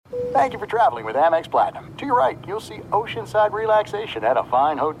Thank you for traveling with Amex Platinum. To your right, you'll see oceanside relaxation at a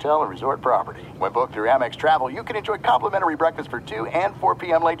fine hotel and resort property. When booked through Amex Travel, you can enjoy complimentary breakfast for 2 and 4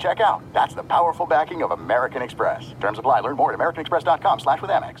 p.m. late checkout. That's the powerful backing of American Express. Terms apply. Learn more at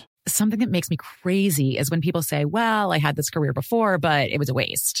americanexpress.com/withAmex. Something that makes me crazy is when people say, well, I had this career before, but it was a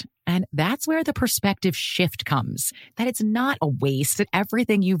waste. And that's where the perspective shift comes, that it's not a waste, that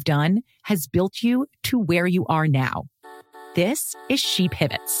everything you've done has built you to where you are now. This is She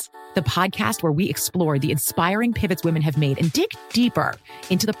Pivots, the podcast where we explore the inspiring pivots women have made and dig deeper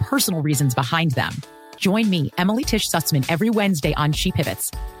into the personal reasons behind them. Join me, Emily Tish Sussman, every Wednesday on She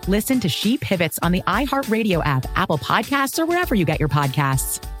Pivots. Listen to She Pivots on the iHeartRadio app, Apple Podcasts, or wherever you get your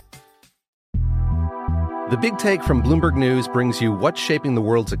podcasts. The Big Take from Bloomberg News brings you what's shaping the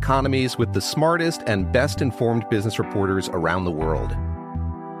world's economies with the smartest and best-informed business reporters around the world.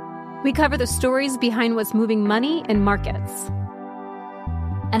 We cover the stories behind what's moving money and markets,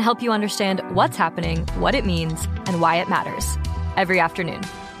 and help you understand what's happening, what it means, and why it matters every afternoon.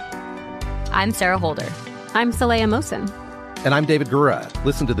 I'm Sarah Holder. I'm Saleha Mohsin. And I'm David Gura.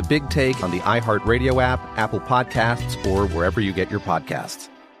 Listen to The Big Take on the iHeartRadio app, Apple Podcasts, or wherever you get your podcasts.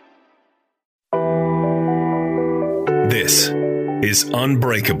 This is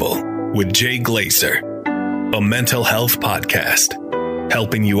Unbreakable with Jay Glazer, a mental health podcast,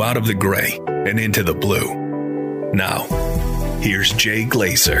 helping you out of the gray and into the blue. Now, here's Jay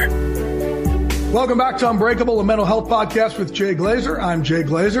Glazer. Welcome back to Unbreakable, a mental health podcast with Jay Glazer. I'm Jay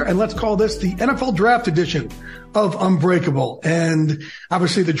Glazer, and let's call this the NFL Draft edition of Unbreakable. And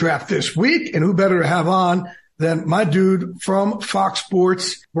obviously the draft this week, and who better to have on than my dude from Fox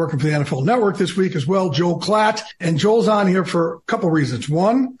Sports, working for the NFL Network this week as well, Joel Klatt. And Joel's on here for a couple reasons.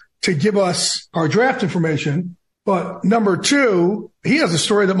 One, to give us our draft information. But number two, he has a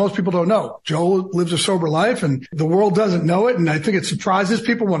story that most people don't know. Joel lives a sober life and the world doesn't know it. And I think it surprises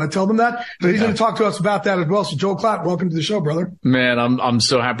people when I tell them that. So he's going to talk to us about that as well. So Joel Klatt, welcome to the show, brother. Man, I'm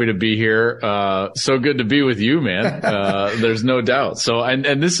so happy to be here. So good to be with you, man. There's no doubt. So,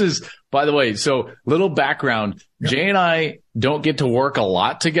 and this is, by the way, so little background, Jay and I don't get to work a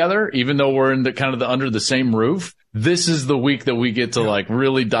lot together, even though we're in the kind of the under the same roof. This is the week that we get to like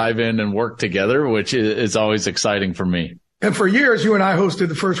really dive in and work together, which is always exciting for me. And for years, you and I hosted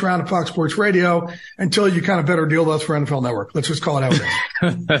the first round of Fox Sports Radio until you kind of better deal with us for NFL Network. Let's just call it how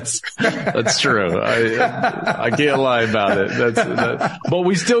it is. That's true. I can't lie about it. But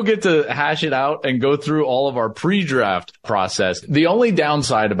we still get to hash it out and go through all of our pre-draft process. The only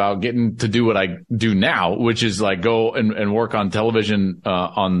downside about getting to do what I do now, which is like go and work on television,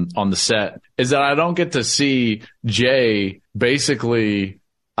 on the set, is that I don't get to see Jay basically,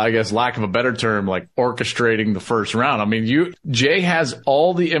 I guess, lack of a better term, like orchestrating the first round. I mean, Jay has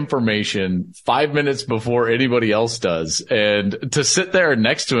all the information 5 minutes before anybody else does. And to sit there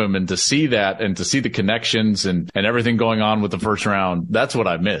next to him and to see that and to see the connections and everything going on with the first round, that's what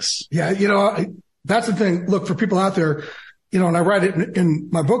I miss. Yeah. That's the thing. Look, for people out there, and I write it in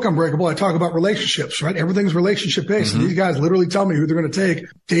my book, Unbreakable, I talk about relationships, right? Everything's relationship based. Mm-hmm. And these guys literally tell me who they're going to take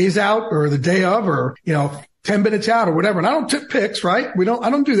days out or the day of or, 10 minutes out or whatever. And I don't tip picks, right? I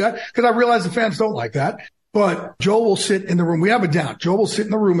don't do that because I realize the fans don't like that. But Joel will sit in the room. We have it down. Joel will sit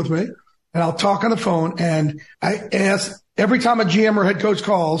in the room with me and I'll talk on the phone. And I ask every time a GM or head coach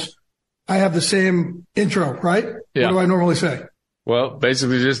calls, I have the same intro, right? Yeah. What do I normally say? Well,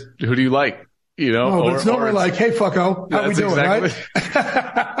 basically just who do you like? But it's normally like, hey, fucko, how we doing, exactly.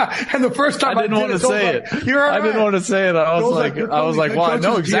 Right? And the first time I didn't want to say it. You're right. I didn't want to say it. I was like, well, I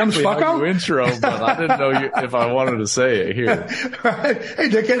know exactly how you intro, but I didn't know if I wanted to say it here. Right? Hey,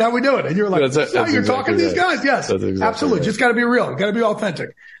 dickhead, how we doing? And you're like, that's you're exactly talking to these guys. Yes, exactly absolutely. Right. Just got to be real. Got to be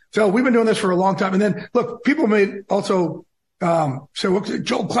authentic. So we've been doing this for a long time. And then look, people may also say, well,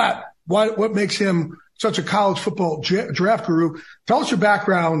 Joel Klatt, what makes him such a college football draft guru? Tell us your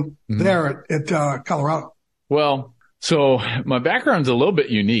background there at Colorado. Well, so my background's a little bit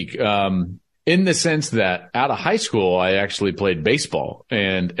unique, in the sense that out of high school, I actually played baseball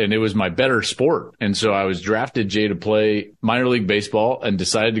and it was my better sport. And so I was drafted, Jay, to play minor league baseball and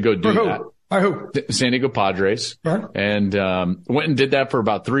decided to go do that. By who? San Diego Padres. Right. And, went and did that for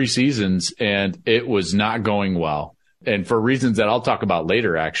about 3 seasons and it was not going well. And for reasons that I'll talk about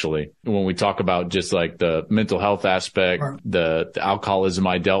later, actually, when we talk about just like the mental health aspect, right, the alcoholism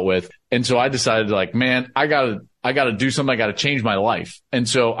I dealt with. And so I decided like, man, I gotta do something. I gotta change my life. And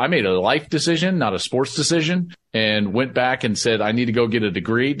so I made a life decision, not a sports decision, and went back and said, I need to go get a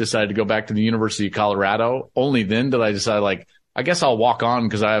degree, decided to go back to the University of Colorado. Only then did I decide like, I guess I'll walk on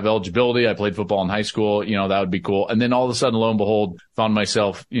because I have eligibility. I played football in high school. That would be cool. And then all of a sudden, lo and behold, found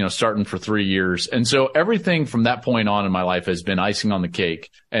myself, starting for 3 years. And so everything from that point on in my life has been icing on the cake.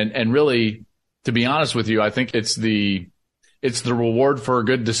 And really, to be honest with you, I think it's the reward for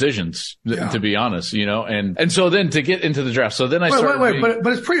good decisions, to be honest, and so then to get into the draft. So then I started.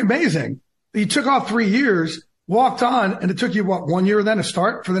 But it's pretty amazing. You took off 3 years, walked on, and it took you 1 year then to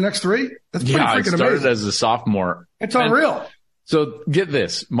start for the next 3? That's pretty freaking amazing. I started as a sophomore. It's unreal. So get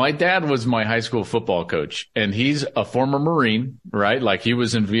this. My dad was my high school football coach, and he's a former Marine, right? Like he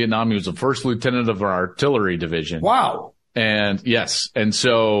was in Vietnam. He was the first lieutenant of our artillery division. Wow. And yes. And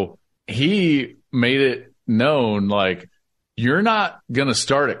so he made it known, like, you're not going to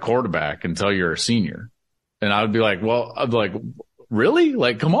start at quarterback until you're a senior. And I would be like, well, I'd be like, really?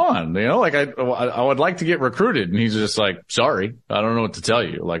 Like, come on, I would like to get recruited. And he's just like, sorry, I don't know what to tell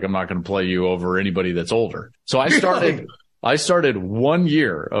you. Like, I'm not going to play you over anybody that's older. So I started 1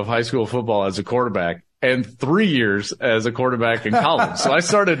 year of high school football as a quarterback and 3 years as a quarterback in college. So I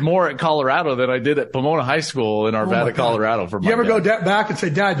started more at Colorado than I did at Pomona High School in Arvada, Colorado. For you ever go back and say,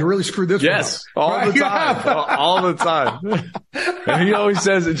 Dad, you really screwed this one up? All the time. All the time. And he always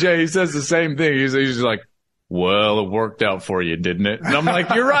says it, Jay, he says the same thing. He's just like, well, it worked out for you, didn't it? And I'm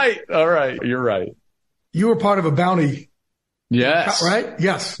like, you're right. All right. You're right. You were part of a bounty. Yes. Right?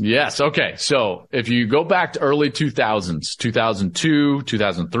 Yes. Yes. Okay. So if you go back to early 2000s, 2002,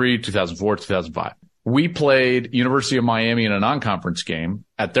 2003, 2004, 2005, we played University of Miami in a non-conference game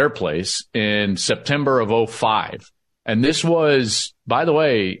at their place in September of 2005. And this was, by the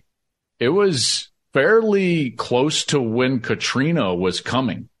way, it was fairly close to when Katrina was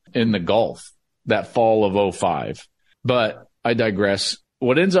coming in the Gulf that fall of 2005. But I digress.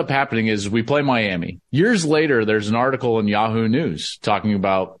 What ends up happening is we play Miami. Years later, there's an article in Yahoo News talking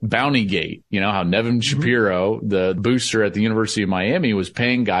about Bountygate, how Nevin Shapiro, the booster at the University of Miami, was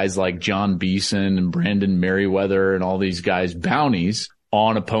paying guys like John Beeson and Brandon Merriweather and all these guys bounties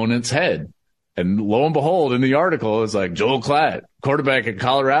on opponents' head. And lo and behold, in the article, it's like Joel Klatt, quarterback at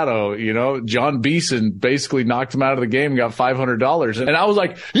Colorado, John Beeson basically knocked him out of the game and got $500. And I was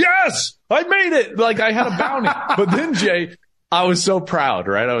like, yes, I made it. Like I had a bounty. But then, Jay, I was so proud,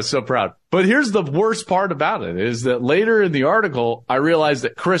 right? I was so proud. But here's the worst part about it is that later in the article, I realized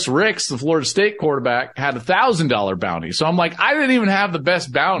that Chris Ricks, the Florida State quarterback, had $1,000 bounty. So I'm like, I didn't even have the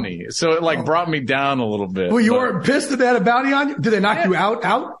best bounty. So it brought me down a little bit. Well, you weren't pissed that they had a bounty on you? Did they knock you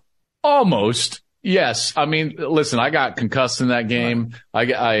out? Almost. Yes. I mean, listen, I got concussed in that game.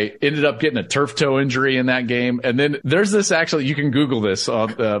 I ended up getting a turf toe injury in that game. And then there's this actually, you can Google this,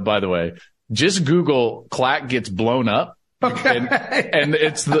 by the way. Just Google Klatt gets blown up. Okay. And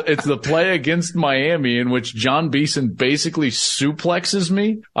it's the play against Miami in which John Beeson basically suplexes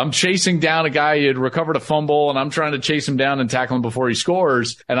me. I'm chasing down a guy who had recovered a fumble, and I'm trying to chase him down and tackle him before he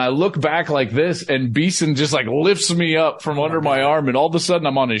scores. And I look back like this, and Beeson just lifts me up from under my arm, and all of a sudden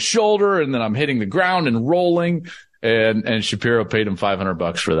I'm on his shoulder, and then I'm hitting the ground and rolling. And Shapiro paid him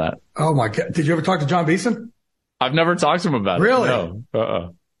 $500 for that. Oh my God! Did you ever talk to John Beeson? I've never talked to him about it. Really?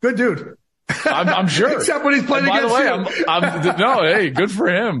 No. Good dude. I'm sure. Except when he's playing against you. No, hey, good for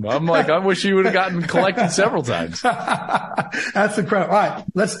him. I'm like, I wish he would have gotten collected several times. That's incredible. All right,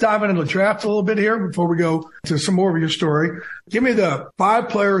 let's dive into the draft a little bit here before we go to some more of your story. Give me the 5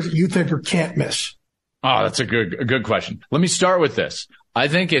 players you think are can't miss. Oh, that's a good question. Let me start with this. I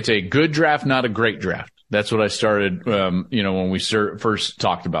think it's a good draft, not a great draft. That's what I started, when we first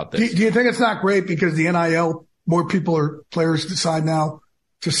talked about this. Do you think it's not great because the NIL, more players decide now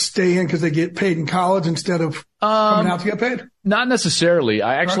to stay in because they get paid in college instead of coming out to get paid? Not necessarily.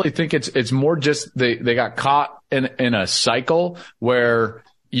 I actually think it's more just they got caught in a cycle where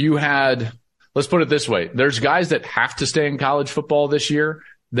you had, let's put it this way. There's guys that have to stay in college football this year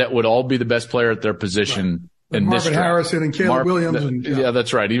that would all be the best player at their position. And Marvin Harrison and Caleb Williams. Yeah,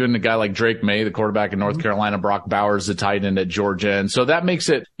 that's right. Even a guy like Drake May, the quarterback in North Carolina, Brock Bowers, the tight end at Georgia. And so that makes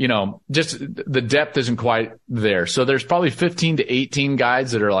it, just the depth isn't quite there. So there's probably 15 to 18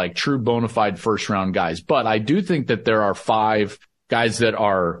 guys that are true bona fide first round guys. But I do think that there are 5 guys that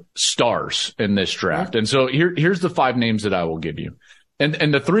are stars in this draft. And so here's the 5 names that I will give you.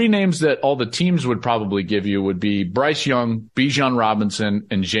 And the 3 names that all the teams would probably give you would be Bryce Young, Bijan Robinson,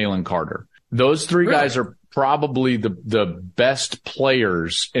 and Jalen Carter. Those 3 guys are probably the best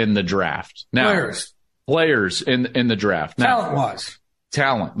players in the draft. Now, players in the draft. Now,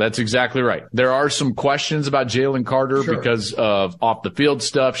 talent. That's exactly right. There are some questions about Jalen Carter because of off the field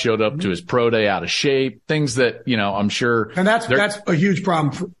stuff, showed up to his pro day out of shape, things that, I'm sure. And that's a huge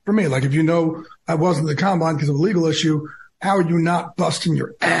problem for me. Like, if I wasn't at the combine because of a legal issue, how are you not busting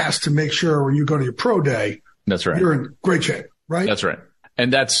your ass to make sure when you go to your pro day, that's right, you're in great shape? right? That's right.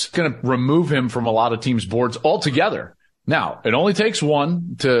 And that's going to remove him from a lot of teams' boards altogether. Now, it only takes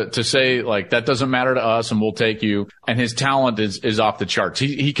one to say, like, that doesn't matter to us and we'll take you. And his talent is off the charts.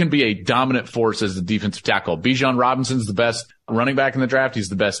 He can be a dominant force as the defensive tackle. Bijan Robinson's the best running back in the draft. He's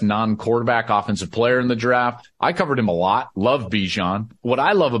the best non-quarterback offensive player in the draft. I covered him a lot. Love Bijan. What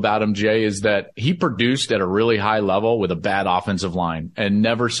I love about him, Jay, is that he produced at a really high level with a bad offensive line and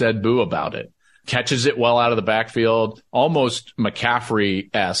never said boo about it. Catches it well out of the backfield, almost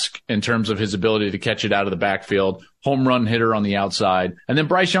McCaffrey-esque in terms of his ability to catch it out of the backfield, home run hitter on the outside. And then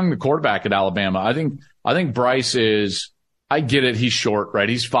Bryce Young, the quarterback at Alabama. I think Bryce is, I get it, he's short, right?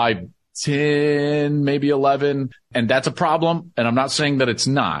 He's 5'10", maybe 11, and that's a problem. And I'm not saying that it's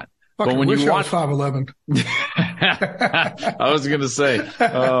not. But when you watch 5'11", I was going to say,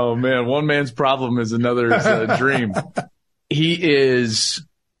 oh man, one man's problem is another's dream. He is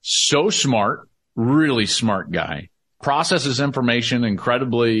so smart. Really smart guy. Processes information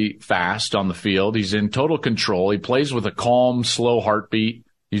incredibly fast on the field. He's in total control. He plays with a calm, slow heartbeat.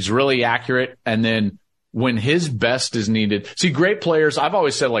 He's really accurate. And then when his best is needed, see, great players, I've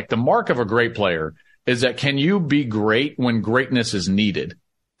always said, like, the mark of a great player is that can you be great when greatness is needed?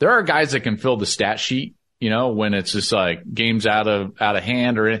 There are guys that can fill the stat sheet, when it's just like games out of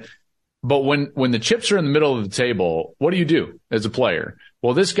hand but when the chips are in the middle of the table, what do you do as a player?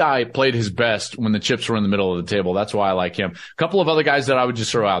 Well, this guy played his best when the chips were in the middle of the table. That's why I like him. A couple of other guys that I would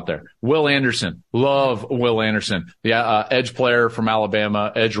just throw out there. Will Anderson. Love Will Anderson. The edge player from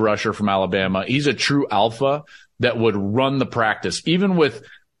Alabama, edge rusher from Alabama. He's a true alpha that would run the practice. Even with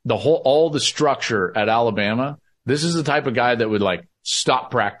all the structure at Alabama, this is the type of guy that would, like, stop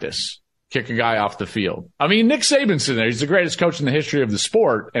practice, kick a guy off the field. I mean, Nick Saban's in there. He's the greatest coach in the history of the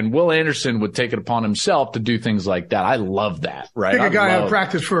sport, and Will Anderson would take it upon himself to do things like that. I love that, right? Kick a guy out of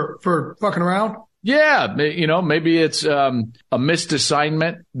practice for fucking around? Yeah, maybe it's a missed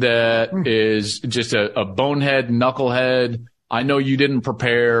assignment that is just a bonehead, knucklehead. I know you didn't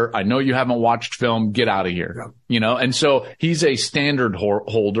prepare. I know you haven't watched film. Get out of here. Yeah. And so he's a standard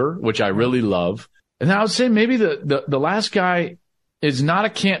holder, which I really love. And I would say maybe the last guy is not a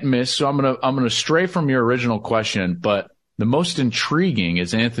can't miss. So I'm going to stray from your original question, but the most intriguing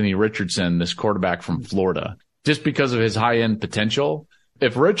is Anthony Richardson, this quarterback from Florida, just because of his high end potential.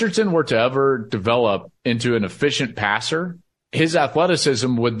 If Richardson were to ever develop into an efficient passer, his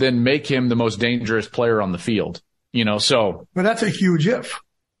athleticism would then make him the most dangerous player on the field, so. But that's a huge if.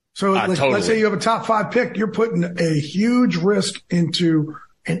 So totally. Let's say you have a top 5 pick, you're putting a huge risk into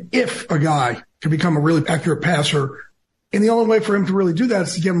an if a guy can become a really accurate passer. And the only way for him to really do that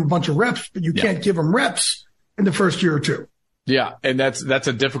is to give him a bunch of reps, but you can't give him reps in the first year or two. Yeah, and that's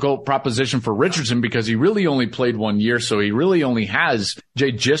a difficult proposition for Richardson because he really only played 1 year, so he really only has,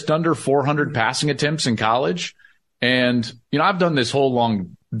 Jay, just under 400 passing attempts in college. And, I've done this whole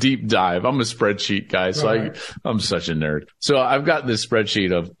long deep dive. I'm a spreadsheet guy, so I'm such a nerd. So I've got this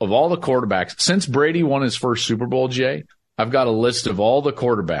spreadsheet of all the quarterbacks. Since Brady won his first Super Bowl, Jay, I've got a list of all the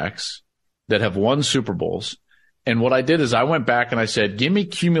quarterbacks that have won Super Bowls. And what I did is I went back and I said, give me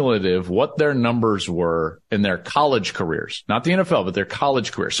cumulative what their numbers were in their college careers, not the NFL, but their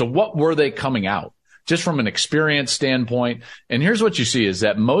college careers. So what were they coming out just from an experience standpoint? And here's what you see is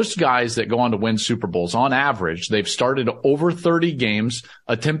that most guys that go on to win Super Bowls, on average, they've started over 30 games,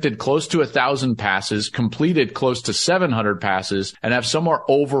 attempted close to 1,000 passes, completed close to 700 passes, and have somewhere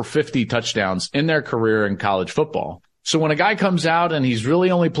over 50 touchdowns in their career in college football. So when a guy comes out and he's really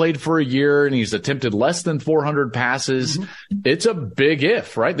only played for a year and he's attempted less than 400 passes, it's a big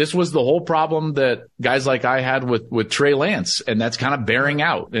if, right? This was the whole problem that guys like I had with Trey Lance, and that's kind of bearing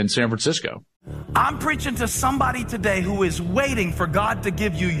out in San Francisco. I'm preaching to somebody today who is waiting for God to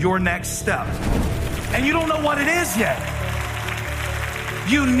give you your next step, and you don't know what it is yet.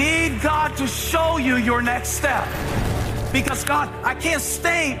 You need God to show you your next step. Because, God, I can't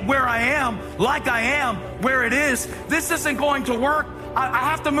stay where I am, like I am, where it is. This isn't going to work. I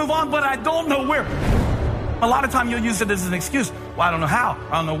have to move on, but I don't know where. A lot of time you'll use it as an excuse. Well, I don't know how.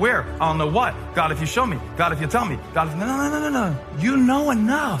 I don't know where. I don't know what. God, if you show me. God, if you tell me. God, if... No. You know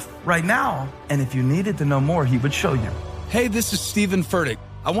enough right now. And if you needed to know more, he would show you. Hey, this is Stephen Furtick.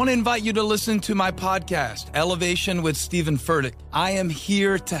 I want to invite you to listen to my podcast, Elevation with Stephen Furtick. I am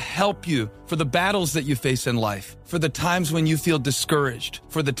here to help you for the battles that you face in life, for the times when you feel discouraged,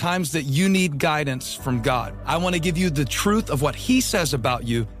 for the times that you need guidance from God. I want to give you the truth of what he says about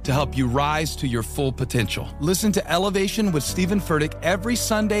you to help you rise to your full potential. Listen to Elevation with Stephen Furtick every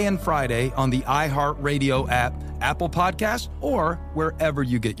Sunday and Friday on the iHeartRadio app, Apple Podcasts, or wherever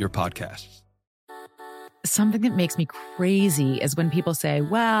you get your podcasts. Something that makes me crazy is when people say,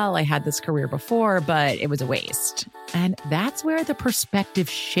 well, I had this career before, but it was a waste. And that's where the perspective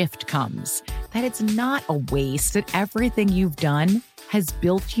shift comes, that it's not a waste, that everything you've done has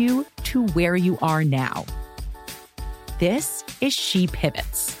built you to where you are now. This is She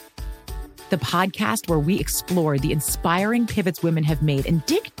Pivots, the podcast where we explore the inspiring pivots women have made and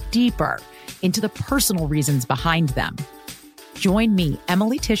dig deeper into the personal reasons behind them. Join me,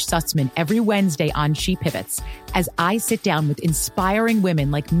 Emily Tish Sussman, every Wednesday on She Pivots as I sit down with inspiring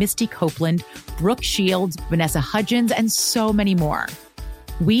women like Misty Copeland, Brooke Shields, Vanessa Hudgens, and so many more.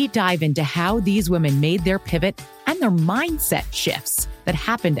 We dive into how these women made their pivot and their mindset shifts that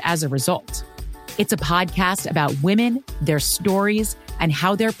happened as a result. It's a podcast about women, their stories, and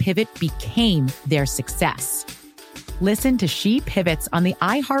how their pivot became their success. Listen to She Pivots on the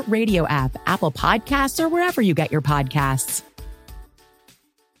iHeartRadio app, Apple Podcasts, or wherever you get your podcasts.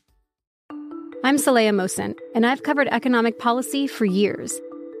 I'm Saleha Mohsen, and I've covered economic policy for years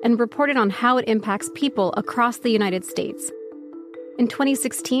and reported on how it impacts people across the United States. In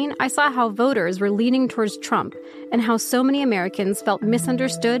 2016, I saw how voters were leaning towards Trump and how so many Americans felt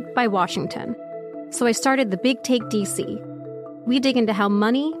misunderstood by Washington. So I started the Big Take DC. We dig into how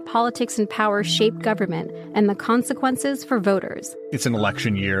money, politics, and power shape government and the consequences for voters. It's an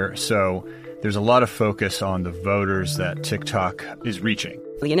election year, so there's a lot of focus on the voters that TikTok is reaching.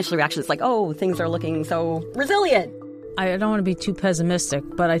 The initial reaction is like, oh, things are looking so resilient. I don't want to be too pessimistic,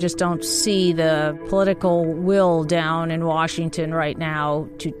 but I just don't see the political will down in Washington right now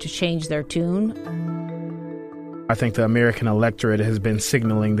to change their tune. I think the American electorate has been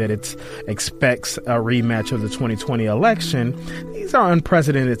signaling that it expects a rematch of the 2020 election. These are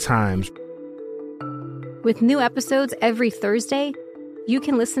unprecedented times. With new episodes every Thursday, you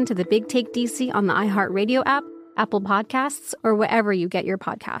can listen to the Big Take DC on the iHeartRadio app, Apple Podcasts, or wherever you get your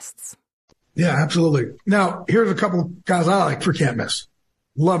podcasts. Yeah, absolutely. Now, here's a couple of guys I like for can't miss.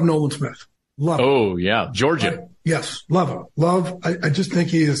 Love Nolan Smith. Love him. Oh, yeah. Georgia. Yes, love him. I just think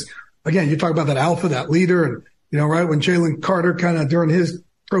he is, again, you talk about that alpha, that leader, and, you know, right when Jalen Carter kind of during his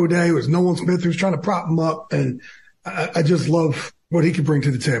pro day was Nolan Smith who's trying to prop him up, and I just love what he could bring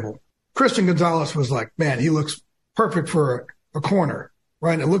to the table. Christian Gonzalez was like, man, he looks perfect for a corner,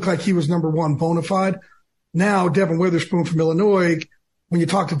 right? And it looked like he was number one bona fide. Now, Devin Witherspoon from Illinois, when you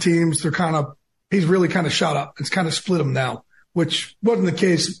talk to teams, he's really kind of shot up. It's kind of split them now, which wasn't the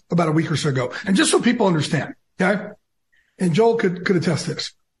case about a week or so ago. And just so people understand, okay? And Joel could attest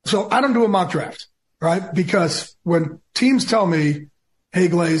this. So I don't do a mock draft, right? Because when teams tell me, hey,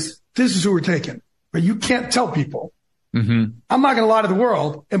 Glaze, this is who we're taking, but you can't tell people. Mm-hmm. I'm not going to lie to the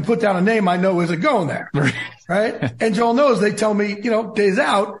world and put down a name I know isn't going there, right? And Joel knows they tell me, days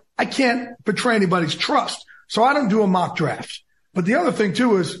out, I can't betray anybody's trust. So I don't do a mock draft. But the other thing,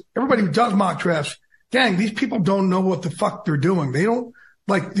 too, is everybody who does mock drafts, gang, these people don't know what the fuck they're doing. They don't,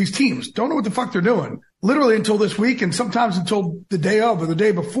 like these teams, don't know what the fuck they're doing. Literally until this week and sometimes until the day of or the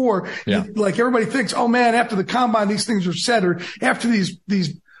day before. Yeah. Like everybody thinks, oh, man, after the combine, these things are set, or after these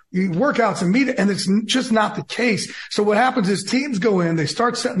workouts and meet, and it's just not the case. So what happens is teams go in, they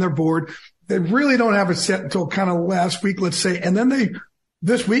start setting their board. They really don't have it set until kind of last week, let's say. And then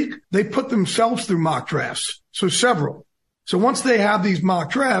this week, they put themselves through mock drafts. So several. So once they have these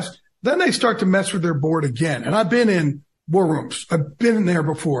mock drafts, then they start to mess with their board again. And I've been in war rooms. I've been in there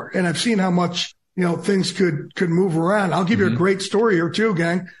before, and I've seen how much, things could move around. I'll give you a great story here too,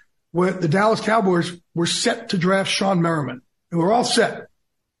 gang, where the Dallas Cowboys were set to draft Sean Merriman. And we're all set.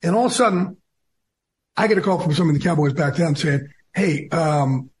 And all of a sudden, I get a call from somebody in the Cowboys back then saying, hey,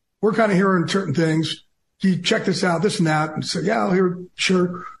 we're kind of hearing certain things. Can you check this out, this and that? And I said, yeah, I'll hear it.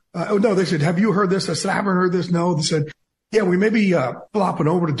 Sure. No, they said, have you heard this? I said, I haven't heard this. No. They said, yeah, we may be flopping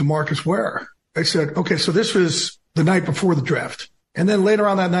over to DeMarcus Ware. I said, okay, so this was the night before the draft. And then later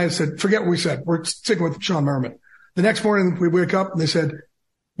on that night, I said, forget what we said. We're sticking with Sean Merriman. The next morning, we wake up and they said,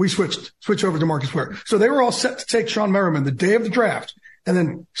 we switch over to DeMarcus Ware. So they were all set to take Sean Merriman the day of the draft and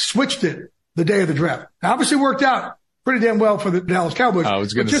then switched it the day of the draft. Now, obviously worked out pretty damn well for the Dallas Cowboys. I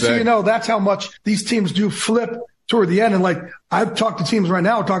was going to say. Just so you know, that's how much these teams do flip toward the end. And like I've talked to teams right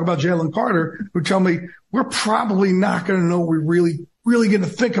now, talk about Jalen Carter, who tell me we're probably not going to know we're really going to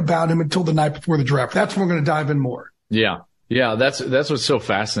think about him until the night before the draft. That's when we're going to dive in more. Yeah. Yeah, that's what's so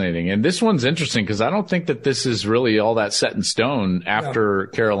fascinating. And this one's interesting because I don't think that this is really all that set in stone after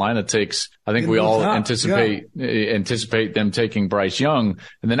Carolina takes, I think we all anticipate them taking Bryce Young.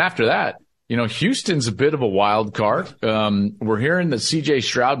 And then after that, Houston's a bit of a wild card. We're hearing that CJ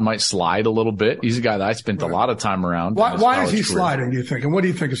Stroud might slide a little bit. He's a guy that I spent a lot of time around. Why is he sliding, do you think? And what do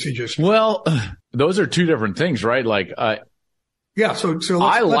you think of CJ Stroud? Well, those are two different things, right? Like, Yeah, so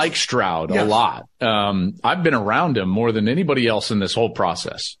I like Stroud a lot. I've been around him more than anybody else in this whole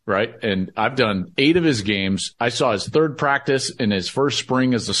process, right? And I've done 8 of his games. I saw his third practice in his first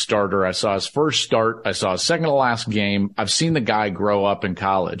spring as a starter. I saw his first start. I saw his second to last game. I've seen the guy grow up in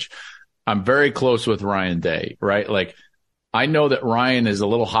college. I'm very close with Ryan Day, right? Like, I know that Ryan is a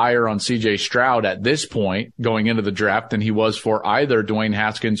little higher on CJ Stroud at this point going into the draft than he was for either Dwayne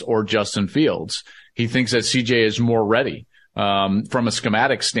Haskins or Justin Fields. He thinks that CJ is more ready. From a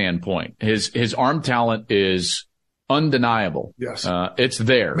schematic standpoint, his arm talent is undeniable. Yes. It's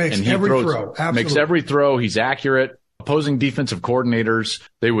there. Makes and he every throws, throw. Absolutely. Makes every throw. He's accurate. Opposing defensive coordinators,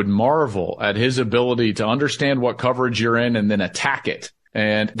 they would marvel at his ability to understand what coverage you're in and then attack it.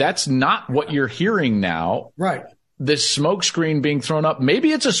 And that's not what you're hearing now. Right. This smoke screen being thrown up.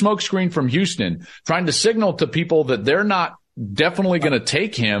 Maybe it's a smoke screen from Houston trying to signal to people that they're not definitely going to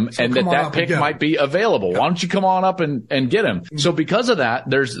take him and that pick might be available. Why don't you come on up and get him? So because of that,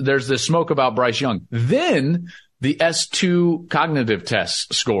 there's this smoke about Bryce Young. Then the S2 cognitive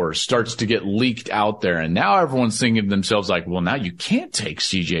test scores starts to get leaked out there. And now everyone's thinking to themselves like, well, now you can't take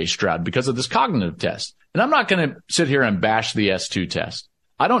CJ Stroud because of this cognitive test. And I'm not going to sit here and bash the S2 test.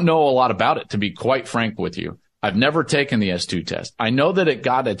 I don't know a lot about it, to be quite frank with you. I've never taken the S2 test. I know that it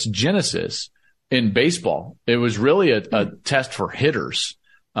got its genesis in baseball. It was really a test for hitters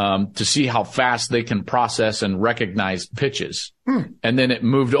to see how fast they can process and recognize pitches. And then it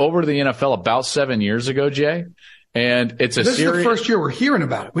moved over to the NFL about 7 years ago, Jay. And it's a This series. is the first year we're hearing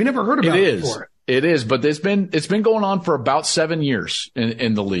about it. We never heard about it before. It is, but it's been going on for about 7 years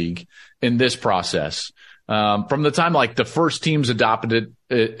in the league in this process. From the time like the first teams adopted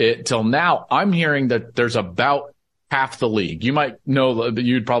it till now, I'm hearing that there's about half the league. You might know,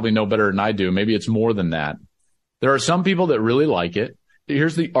 you'd probably know better than I do. Maybe it's more than that. There are some people that really like it.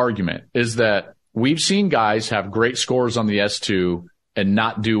 Here's the argument is that we've seen guys have great scores on the S2 and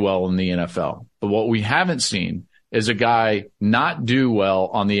not do well in the NFL. But what we haven't seen is a guy not do well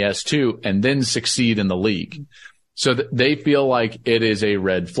on the S2 and then succeed in the league. So they feel like it is a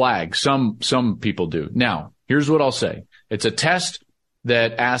red flag. Some people do. Now, here's what I'll say. It's a test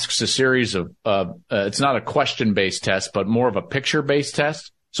that asks a series of, it's not a question-based test, but more of a picture-based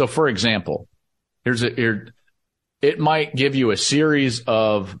test. So, for example, it might give you a series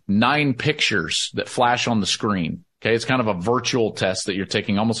of 9 pictures that flash on the screen. Okay. It's kind of a virtual test that you're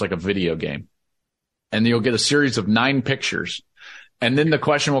taking almost like a video game. And you'll get a series of 9 pictures. And then the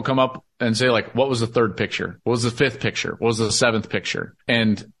question will come up and say, like, what was the 3rd picture? What was the 5th picture? What was the 7th picture?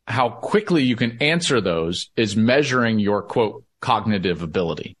 And how quickly you can answer those is measuring your, quote, cognitive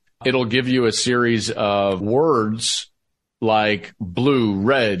ability. It'll give you a series of words like blue,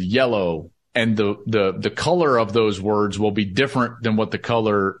 red, yellow, and the color of those words will be different than what the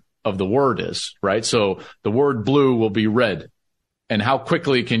color of the word is, right? So the word blue will be red. And how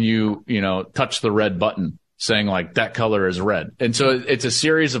quickly can you touch the red button saying like that color is red? And so it's a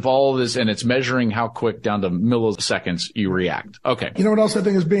series of all of this, and it's measuring how quick down to milliseconds you react. Okay. You know what else I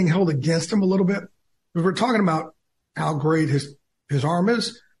think is being held against him a little bit? We're talking about how great his arm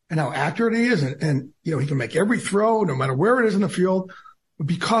is and how accurate he is. And he can make every throw no matter where it is in the field. But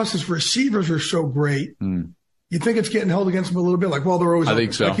because his receivers are so great, you think it's getting held against him a little bit like, well, they're always I open.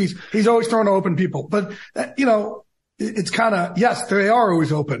 think so. Like he's always throwing to open people. But, it's kind of, yes, they are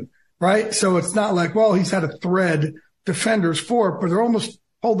always open, right? So it's not like, well, he's had to thread defenders for it, but they're almost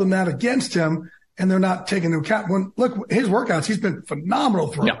holding that against him and they're not taking into account. Look, his workouts, he's been phenomenal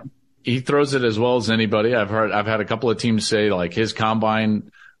throwing. Yeah. He throws it as well as anybody. I've had a couple of teams say like his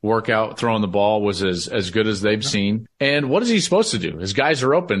combine workout throwing the ball was as good as they've seen. And what is he supposed to do? His guys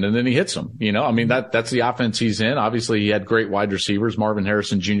are open and then he hits them. That's the offense he's in. Obviously he had great wide receivers, Marvin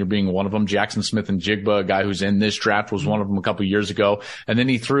Harrison Jr. being one of them. Jackson Smith and Jigba, a guy who's in this draft, was one of them a couple of years ago. And then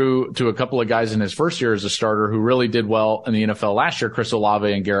he threw to a couple of guys in his first year as a starter who really did well in the NFL last year, Chris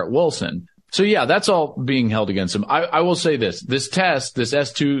Olave and Garrett Wilson. So yeah, that's all being held against him. I will say this test, this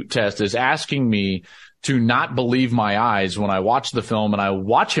S2 test is asking me to not believe my eyes when I watch the film and I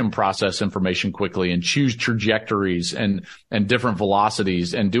watch him process information quickly and choose trajectories and different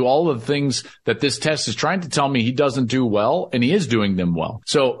velocities and do all of the things that this test is trying to tell me he doesn't do well, and he is doing them well.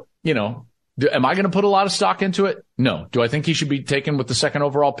 So, am I going to put a lot of stock into it? No. Do I think he should be taken with the 2nd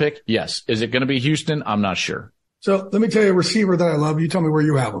overall pick? Yes. Is it going to be Houston? I'm not sure. So let me tell you a receiver that I love. You tell me where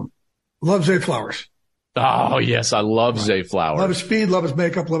you have him. Love Zay Flowers. Oh, yes. I love Zay Flowers. Love his speed, love his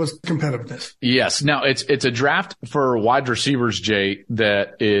makeup, love his competitiveness. Yes. Now, it's a draft for wide receivers, Jay,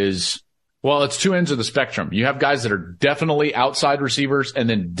 that is, well, it's 2 ends of the spectrum. You have guys that are definitely outside receivers and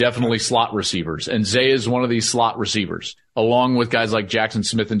then definitely slot receivers. And Zay is one of these slot receivers, along with guys like Jackson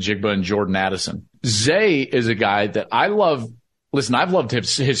Smith and Jigba and Jordan Addison. Zay is a guy that I love Listen, I've loved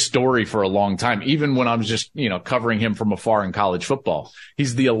his story for a long time, even when I was just, covering him from afar in college football.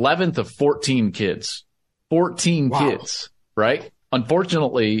 He's the 11th of 14 kids. 14 kids, right?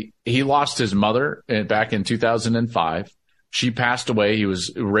 Unfortunately, he lost his mother back in 2005. She passed away. He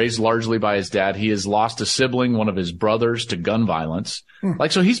was raised largely by his dad. He has lost a sibling, one of his brothers, to gun violence.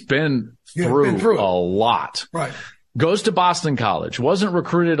 So he's been through a lot. Right. Goes to Boston College. Wasn't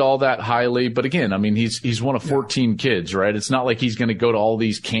recruited all that highly, but again, I mean, he's one of 14 kids, right? It's not like he's going to go to all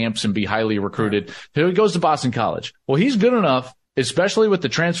these camps and be highly recruited. Right. He goes to Boston College. Well, he's good enough, especially with the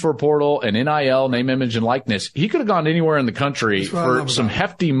transfer portal and NIL, name, image, and likeness. He could have gone anywhere in the country for some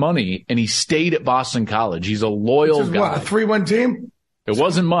hefty money, and he stayed at Boston College. He's a loyal guy. What, a 3-1 team? It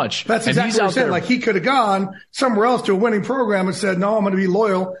wasn't much. That's exactly what I said. Like, he could have gone somewhere else to a winning program and said, no, I'm going to be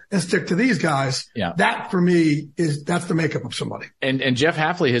loyal and stick to these guys. Yeah. That, for me, that's the makeup of somebody. And Jeff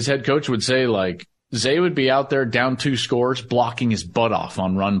Hafley, his head coach, would say, like, Zay would be out there down 2 scores, blocking his butt off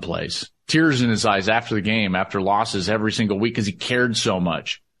on run plays. Tears in his eyes after the game, after losses every single week because he cared so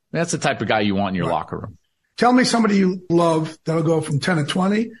much. That's the type of guy you want in your locker room. Tell me somebody you love that'll go from 10 to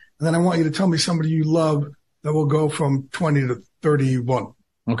 20, and then I want you to tell me somebody you love that will go from 20 to 31.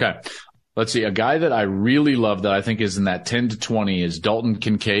 Okay. Let's see. A guy that I really love that I think is in that 10 to 20 is Dalton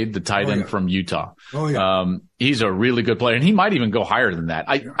Kincaid, the tight end from Utah. Oh, yeah. He's a really good player, and he might even go higher than that.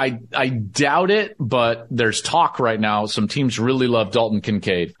 I doubt it, but there's talk right now. Some teams really love Dalton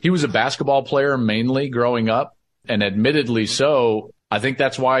Kincaid. He was a basketball player mainly growing up, and admittedly so. I think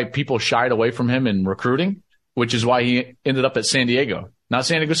that's why people shied away from him in recruiting, which is why he ended up at San Diego. Not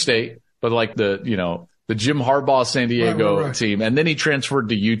San Diego State, but like the Jim Harbaugh San Diego team. And then he transferred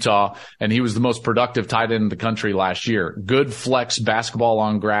to Utah, and he was the most productive tight end in the country last year. Good flex basketball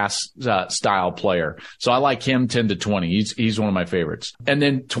on grass style player. So I like him 10 to 20. He's one of my favorites. And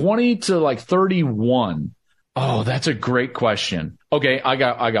then 20 to like 31. Oh, that's a great question. Okay, I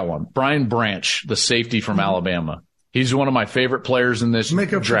got one. Brian Branch, the safety from Alabama. He's one of my favorite players in this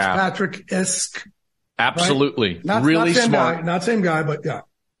draft. Fitzpatrick-esque. Absolutely. Right? Really not smart. Guy, not same guy, but yeah.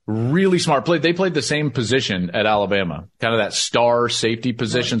 Really smart. They played the same position at Alabama, kind of that star safety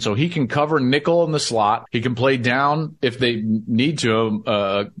position. Right. So he can cover nickel in the slot. He can play down if they need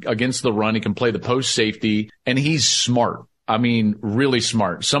to against the run. He can play the post safety, and he's smart. I mean, really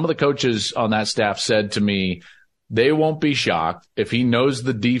smart. Some of the coaches on that staff said to me, they won't be shocked if he knows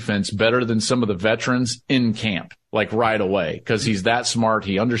the defense better than some of the veterans in camp, like right away, because he's that smart.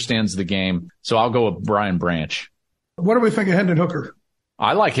 He understands the game. So I'll go with Brian Branch. What do we think of Hendon Hooker?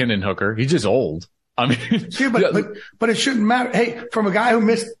 I like Hendon Hooker. He's just old. I mean, see, but it shouldn't matter. Hey, from a guy who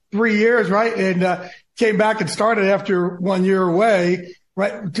missed 3 years, right, and came back and started after 1 year away,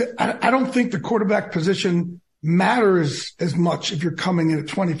 right? I don't think the quarterback position matters as much if you're coming in at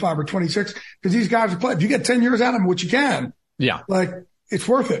 25 or 26, because these guys are playing. If you get 10 years out of them, which you can, like, it's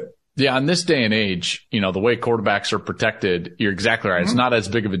worth it. Yeah, in this day and age, the way quarterbacks are protected, you're exactly right. It's not as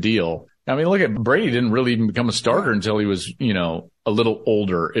big of a deal. I mean, look at Brady. Didn't really even become a starter until he was, a little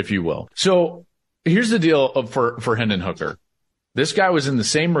older, if you will. So here's the deal for Hendon Hooker. This guy was in the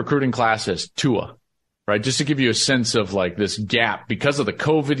same recruiting class as Tua, right? Just to give you a sense of like this gap because of the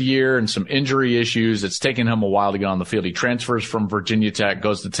COVID year and some injury issues. It's taken him a while to get on the field. He transfers from Virginia Tech,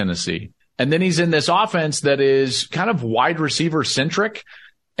 goes to Tennessee. And then he's in this offense that is kind of wide receiver centric.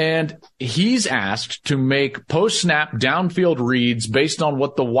 And he's asked to make post-snap downfield reads based on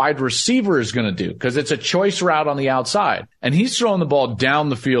what the wide receiver is going to do, because it's a choice route on the outside. And he's throwing the ball down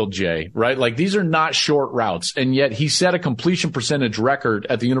the field, Jay, right? Like, these are not short routes. And yet he set a completion percentage record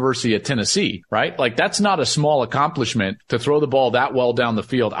at the University of Tennessee, right? Like, that's not a small accomplishment to throw the ball that well down the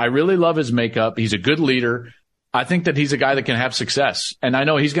field. I really love his makeup. He's a good leader. I think that he's a guy that can have success. And I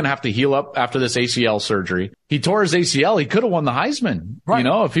know he's going to have to heal up after this ACL surgery. He tore his ACL. He could have won the Heisman, right,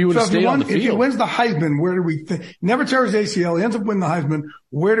 if he would have stayed on the field. If he wins the Heisman, where do we think? Never tears his ACL. He ends up winning the Heisman.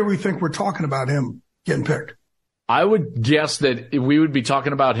 Where do we think we're talking about him getting picked? I would guess that we would be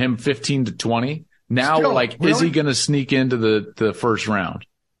talking about him 15 to 20. Now, really? Is he going to sneak into the first round?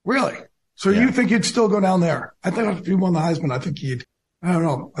 Really? So you think he'd still go down there? I think if he won the Heisman, I don't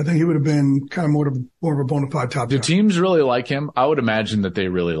know. I think he would have been kind of more of a bona fide top. Do teams really like him? I would imagine that they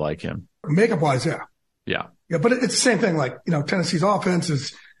really like him. Makeup wise, yeah. Yeah. Yeah, but it's the same thing. Like, Tennessee's offense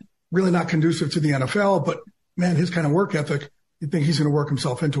is really not conducive to the NFL, but man, his kind of work ethic, you think he's going to work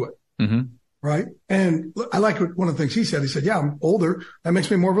himself into it. Mm-hmm. Right. And I like one of the things he said. He said, yeah, I'm older. That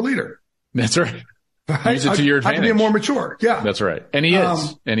makes me more of a leader. That's right. Use it to your advantage. I can be more mature. Yeah. That's right. And he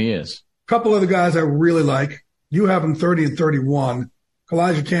is. A couple of the guys I really like. You have him 30 and 31.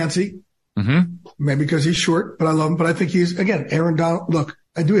 Elijah Cansey, maybe because he's short, but I love him. But I think he's, again, Aaron Donald. Look,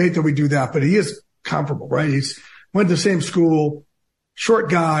 I do hate that we do that, but he is comparable, right? He's went to the same school, short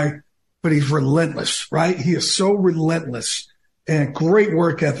guy, but he's relentless, right? He is so relentless and great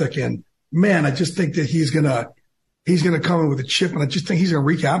work ethic. And man, I just think that he's going to come in with a chip, and I just think he's going to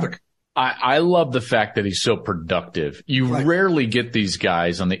wreak havoc. I love the fact that he's so productive. You rarely get these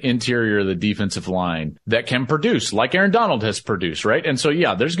guys on the interior of the defensive line that can produce like Aaron Donald has produced, right? And so,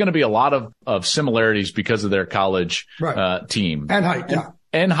 yeah, there's going to be a lot of similarities because of their college team. And height, yeah.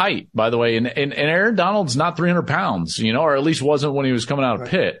 And height, by the way. And Aaron Donald's not 300 pounds, or at least wasn't when he was coming out of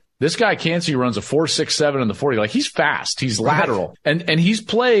Pitt. This guy, Cansey, runs a 4.67 in the 40. Like, he's fast. He's lateral. And he's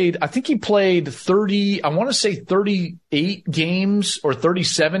played, I think he played 38 games or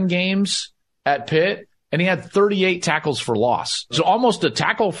 37 games at Pitt, and he had 38 tackles for loss. So almost a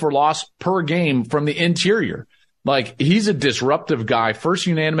tackle for loss per game from the interior. Like, he's a disruptive guy. First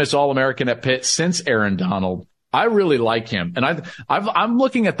unanimous All-American at Pitt since Aaron Donald. I really like him. And I'm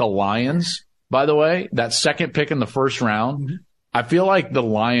looking at the Lions, by the way, that second pick in the first round. Mm-hmm. I feel like the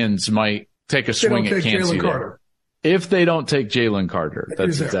Lions might take a swing at Cansey there. If they don't take Jalen Carter.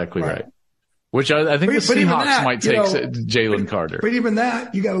 That's exactly right. Which I think the Seahawks might take Jalen Carter. But even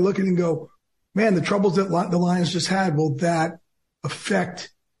that, you got to look at it and go, man, the troubles that the Lions just had, will that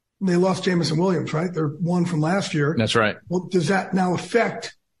affect – they lost Jamison Williams, right? They're one from last year. That's right. Well, does that now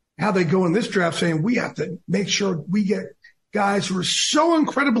affect how they go in this draft, saying we have to make sure we get guys who are so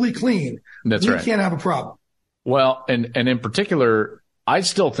incredibly clean we can't have a problem? Well, and in particular, I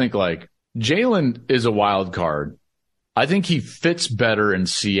still think like Jalen is a wild card. I think he fits better in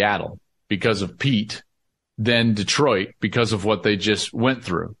Seattle because of Pete than Detroit because of what they just went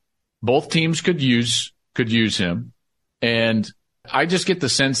through. Both teams could use him. And I just get the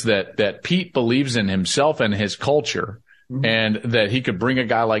sense that Pete believes in himself and his culture, and that he could bring a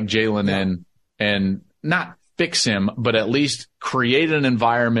guy like Jalen in and not fix him, but at least create an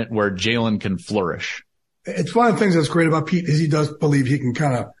environment where Jalen can flourish. It's one of the things that's great about Pete is he does believe he can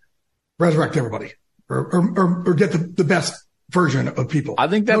kind of resurrect everybody or get the best version of people. I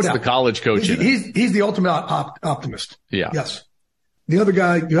think that's the college coach. He's the ultimate optimist. Yeah. Yes. The other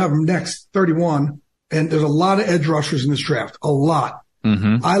guy, you have him next, 31, and there's a lot of edge rushers in this draft. A lot.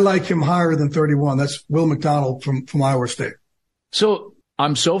 Mm-hmm. I like him higher than 31. That's Will McDonald from Iowa State. So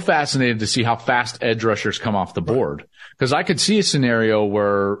I'm so fascinated to see how fast edge rushers come off the board, because I could see a scenario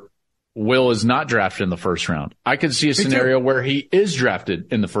where Will is not drafted in the first round. I could see a scenario where he is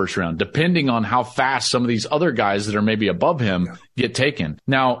drafted in the first round, depending on how fast some of these other guys that are maybe above him get taken.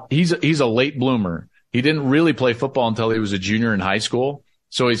 Now, he's a late bloomer. He didn't really play football until he was a junior in high school.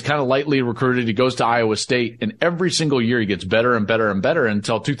 So he's kind of lightly recruited. He goes to Iowa State, and every single year he gets better and better and better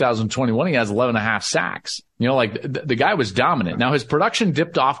until 2021. He has 11.5 sacks. The guy was dominant. Now his production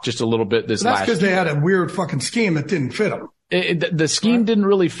dipped off just a little bit last year. That's because they had a weird fucking scheme that didn't fit him. The scheme didn't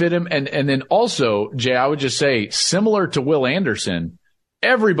really fit him. And then also, Jay, I would just say, similar to Will Anderson,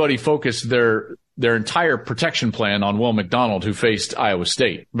 everybody focused their entire protection plan on Will McDonald, who faced Iowa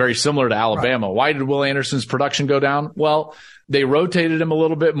State. Very similar to Alabama. Right. Why did Will Anderson's production go down? Well, they rotated him a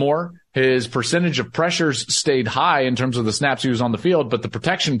little bit more. His percentage of pressures stayed high in terms of the snaps he was on the field, but the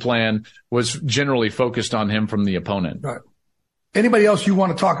protection plan was generally focused on him from the opponent. Right. Anybody else you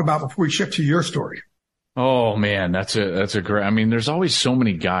want to talk about before we shift to your story? Oh man, that's a great, there's always so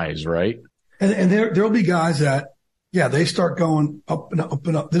many guys, right? And there'll be guys that, they start going up and up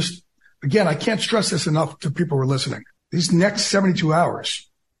and up. This, again, I can't stress this enough to people who are listening. These next 72 hours,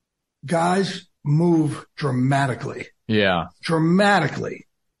 guys move dramatically. Yeah. Dramatically.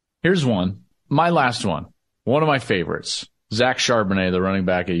 Here's one. My last one. One of my favorites. Zach Charbonnet, the running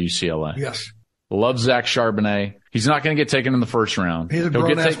back at UCLA. Yes. Love Zach Charbonnet. He's not going to get taken in the first round. He's a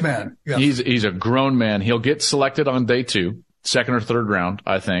grown-ass man. Yes. He's a grown man. He'll get selected on day 2, second or third round,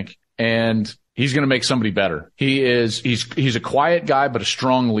 I think. And he's going to make somebody better. He's a quiet guy, but a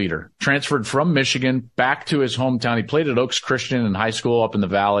strong leader. Transferred from Michigan back to his hometown. He played at Oaks Christian in high school up in the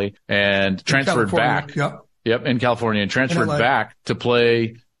Valley and transferred back. Yep, in California, and transferred back to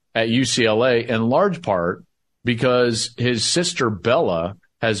play at UCLA in large part because his sister Bella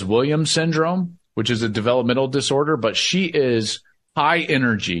has Williams syndrome, which is a developmental disorder, but she is high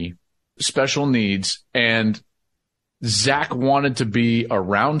energy, special needs, and Zach wanted to be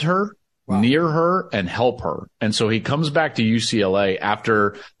around her, near her, and help her. And so he comes back to UCLA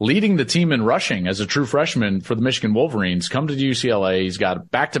after leading the team in rushing as a true freshman for the Michigan Wolverines, come to UCLA. He's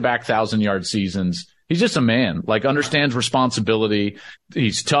got back-to-back 1,000-yard seasons. He's just a man, understands responsibility.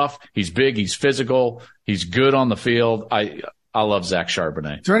 He's tough. He's big. He's physical. He's good on the field. I love Zach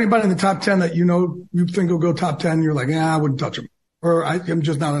Charbonnet. Is there anybody in the top 10 that you think will go top 10? You're like, I wouldn't touch him. or I'm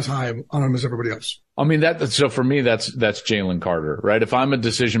just not as high on him as everybody else. I mean, so for me, that's Jalen Carter, right? If I'm a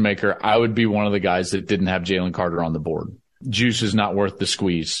decision maker, I would be one of the guys that didn't have Jalen Carter on the board. Juice is not worth the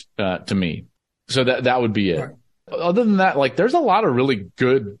squeeze, to me. So that would be it. Right. Other than that, like, there's a lot of really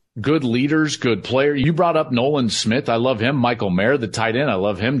good leaders, good players. You brought up Nolan Smith. I love him. Michael Mayer, the tight end. I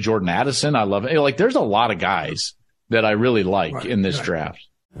love him. Jordan Addison. I love him. Like, there's a lot of guys that I really like in this draft.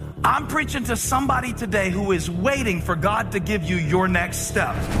 I'm preaching to somebody today who is waiting for God to give you your next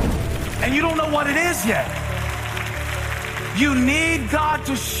step. And you don't know what it is yet. You need God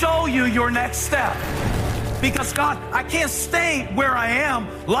to show you your next step. Because God, I can't stay where I am,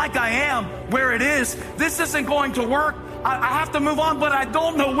 like I am, where it is. This isn't going to work. I have to move on, but I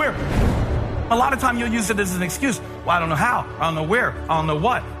don't know where. A lot of time you'll use it as an excuse. Well, I don't know how. I don't know where. I don't know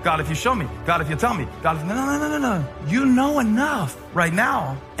what. God, if you show me. God, if you tell me. God, if... No. You know enough right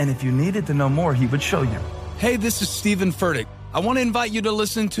now. And if you needed to know more, he would show you. Hey, this is Stephen Furtick. I want to invite you to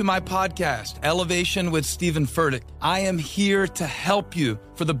listen to my podcast, Elevation with Stephen Furtick. I am here to help you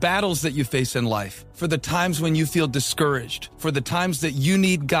for the battles that you face in life, for the times when you feel discouraged, for the times that you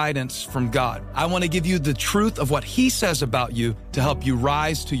need guidance from God. I want to give you the truth of what he says about you to help you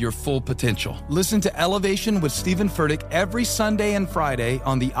rise to your full potential. Listen to Elevation with Stephen Furtick every Sunday and Friday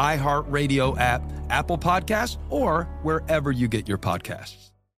on the iHeartRadio app, Apple Podcasts, or wherever you get your podcasts.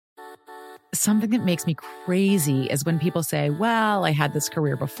 Something that makes me crazy is when people say, well, I had this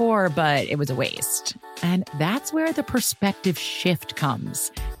career before, but it was a waste. And that's where the perspective shift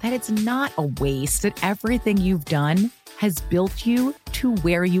comes, that it's not a waste, that everything you've done has built you to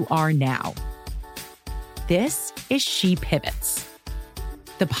where you are now. This is She Pivots,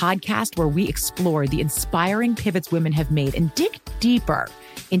 the podcast where we explore the inspiring pivots women have made and dig deeper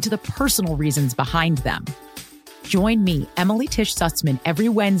into the personal reasons behind them. Join me, Emily Tish Sussman, every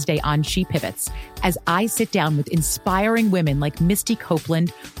Wednesday on She Pivots as I sit down with inspiring women like Misty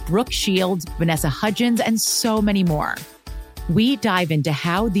Copeland, Brooke Shields, Vanessa Hudgens, and so many more. We dive into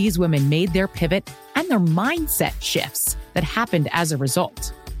how these women made their pivot and their mindset shifts that happened as a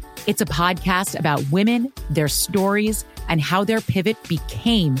result. It's a podcast about women, their stories, and how their pivot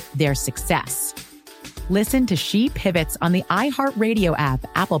became their success. Listen to She Pivots on the iHeartRadio app,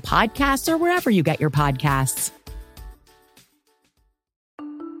 Apple Podcasts, or wherever you get your podcasts.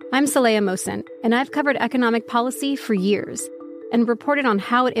 I'm Saleha Mohsen, and I've covered economic policy for years and reported on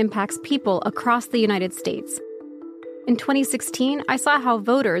how it impacts people across the United States. In 2016, I saw how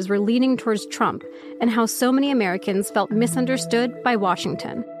voters were leaning towards Trump and how so many Americans felt misunderstood by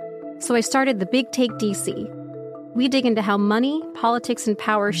Washington. So I started the Big Take DC. We dig into how money, politics, and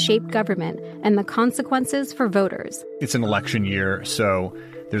power shape government and the consequences for voters. It's an election year, so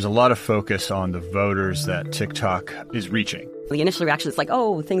there's a lot of focus on the voters that TikTok is reaching. The initial reaction is like,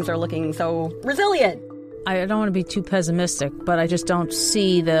 oh, things are looking so resilient. I don't want to be too pessimistic, but I just don't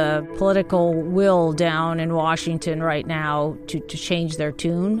see the political will down in Washington right now to change their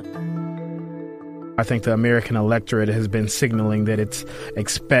tune. I think the American electorate has been signaling that it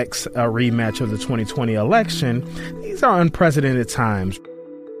expects a rematch of the 2020 election. These are unprecedented times.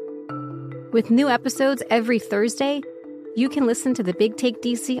 With new episodes every Thursday, you can listen to the Big Take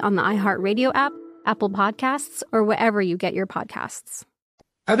DC on the iHeartRadio app, Apple Podcasts, or wherever you get your podcasts.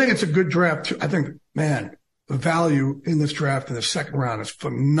 I think it's a good draft, too. I think, man, the value in this draft in the second round is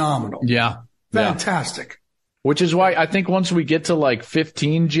phenomenal. Yeah. Fantastic. Yeah. Which is why I think once we get to like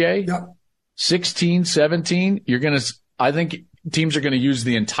 15, Jay, 16, 17, I think teams are going to use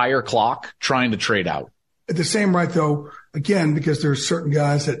the entire clock trying to trade out. At the same right, though, again, because there's certain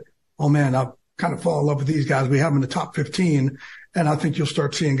guys that, oh, man, I'll kind of fall in love with these guys. We have them in the top 15, and I think you'll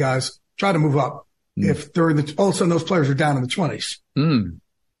start seeing guys try to move up. If they're all of a sudden those players are down in the 20s.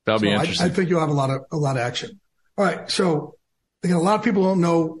 That'll be interesting. I think you'll have a lot of action. All right. So again, a lot of people don't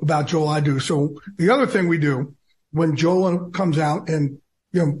know about Joel. I do. So the other thing we do when Joel comes out and,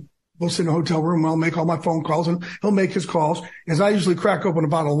 we'll sit in a hotel room, I'll make all my phone calls and he'll make his calls, is I usually crack open a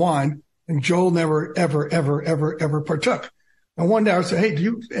bottle of wine, and Joel never, ever partook. And one day I said, hey,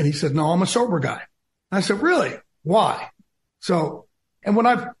 and he said, no, I'm a sober guy. And I said, really? Why? So, and when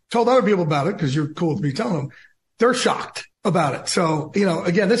I've told other people about it, because you're cool with me telling them, they're shocked about it. So,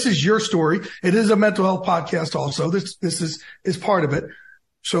 again, this is your story. It is a mental health podcast also. This is part of it.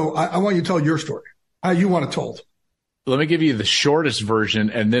 So I want you to tell your story, how you want it told. Let me give you the shortest version,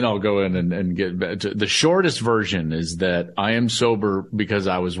 and then I'll go in and get back to the shortest version is that I am sober because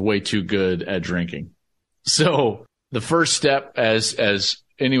I was way too good at drinking. So the first step, as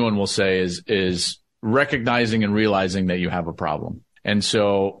anyone will say, is recognizing and realizing that you have a problem. And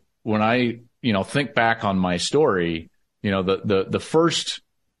so when I, think back on my story, the first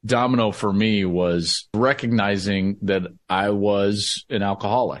domino for me was recognizing that I was an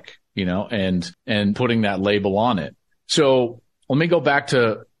alcoholic, and putting that label on it. So let me go back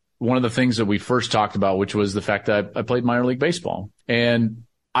to one of the things that we first talked about, which was the fact that I played minor league baseball. And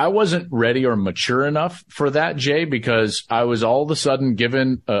I wasn't ready or mature enough for that, Jay, because I was all of a sudden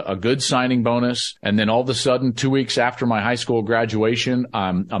given a good signing bonus. And then all of a sudden, 2 weeks after my high school graduation,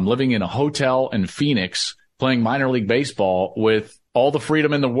 I'm living in a hotel in Phoenix playing minor league baseball with all the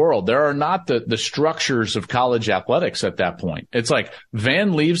freedom in the world. There are not the structures of college athletics at that point. It's like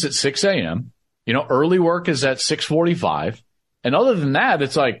van leaves at 6 a.m., early work is at 6:45. And other than that,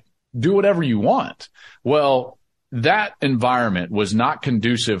 it's like, do whatever you want. Well, that environment was not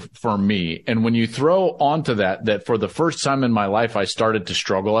conducive for me. And when you throw onto that for the first time in my life, I started to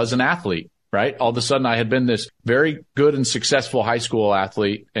struggle as an athlete, right? All of a sudden I had been this very good and successful high school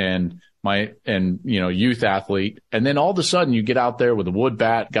athlete and youth athlete. And then all of a sudden you get out there with a wood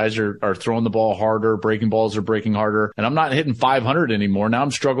bat, guys are throwing the ball harder, breaking balls are breaking harder. And I'm not hitting 500 anymore. Now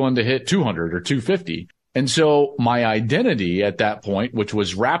I'm struggling to hit 200 or 250. And so my identity at that point, which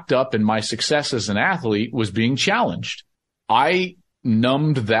was wrapped up in my success as an athlete, was being challenged. I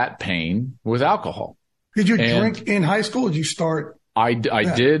numbed that pain with alcohol. Did you drink in high school? Or did you start? I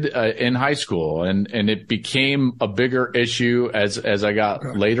did in high school, and it became a bigger issue as I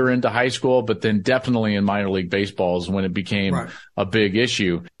got later into high school, but then definitely in minor league baseball is when it became a big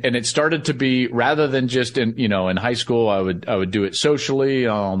issue. And it started to be, rather than just in high school, I would do it socially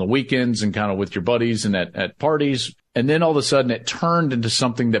on the weekends and kind of with your buddies and at parties. And then all of a sudden it turned into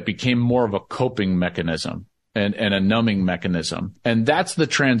something that became more of a coping mechanism and a numbing mechanism. And that's the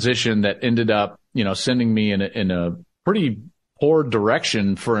transition that ended up, sending me in a pretty poor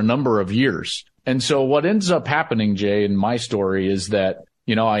direction for a number of years. And so what ends up happening, Jay, in my story is that,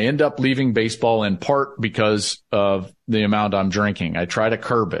 I end up leaving baseball in part because of the amount I'm drinking. I try to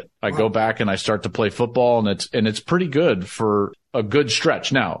curb it. I go back and I start to play football, and it's pretty good for a good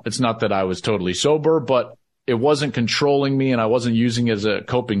stretch. Now, it's not that I was totally sober, but it wasn't controlling me and I wasn't using it as a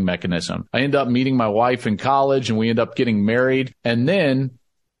coping mechanism. I end up meeting my wife in college and we end up getting married. And then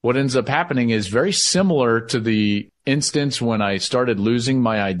what ends up happening is very similar to the instance when I started losing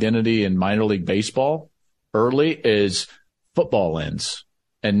my identity in minor league baseball early, is football ends.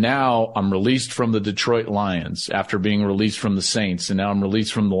 And now I'm released from the Detroit Lions after being released from the Saints. And now I'm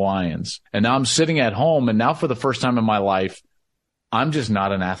released from the Lions. And now I'm sitting at home. And now for the first time in my life, I'm just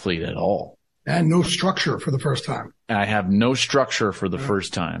not an athlete at all. And no structure for the first time. I have no structure for the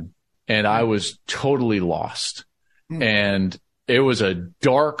first time. And I was totally lost. And it was a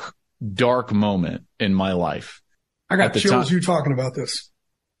dark, dark moment in my life. I got chills you talking about this.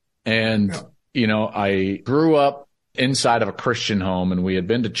 And, I grew up inside of a Christian home, and we had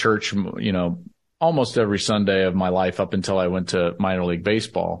been to church, almost every Sunday of my life up until I went to minor league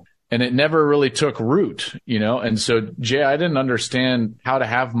baseball. And it never really took root, And so, Jay, I didn't understand how to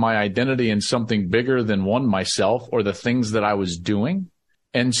have my identity in something bigger than myself or the things that I was doing.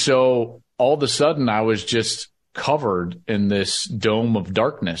 And so all of a sudden I was just covered in this dome of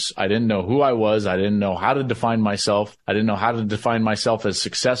darkness. I didn't know who I was. I didn't know how to define myself. I didn't know how to define myself as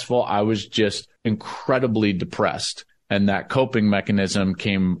successful. I was just incredibly depressed. And that coping mechanism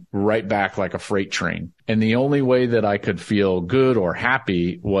came right back like a freight train. And the only way that I could feel good or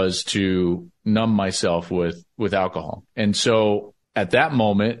happy was to numb myself with alcohol. And so at that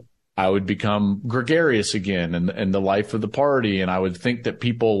moment, I would become gregarious again and the life of the party. And I would think that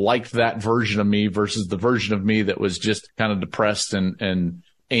people liked that version of me versus the version of me that was just kind of depressed and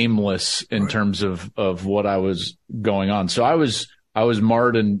aimless in terms of what I was going on. So I was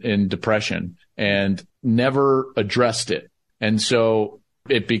marred in depression and never addressed it. And so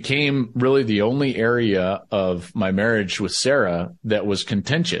it became really the only area of my marriage with Sarah that was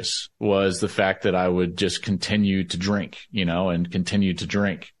contentious, was the fact that I would just continue to drink, and continue to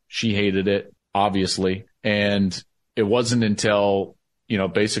drink. She hated it, obviously. And it wasn't until,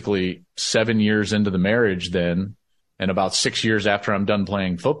 basically 7 years into the marriage then, and about 6 years after I'm done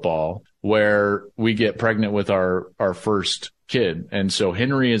playing football, where we get pregnant with our first kid. And so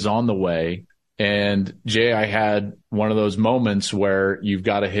Henry is on the way. And Jay, I had one of those moments where you've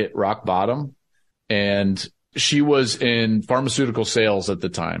got to hit rock bottom. And she was in pharmaceutical sales at the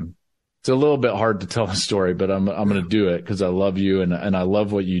time. It's a little bit hard to tell the story, but I'm going to do it because I love you and I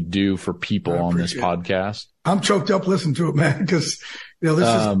love what you do for people on this podcast. I'm choked up listening to it, man, because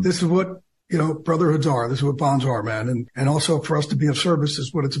this is what brotherhoods are. This is what bonds are, man, and also for us to be of service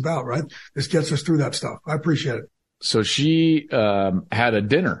is what it's about, right? This gets us through that stuff. I appreciate it. So she had a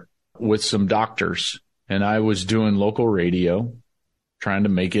dinner with some doctors, and I was doing local radio, trying to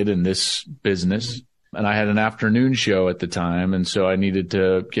make it in this business. and I had an afternoon show at the time. And so I needed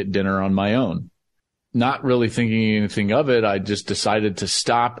to get dinner on my own. Not really thinking anything of it, I just decided to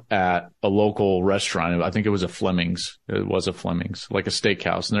stop at a local restaurant. I think it was a Fleming's. It was a Fleming's, like a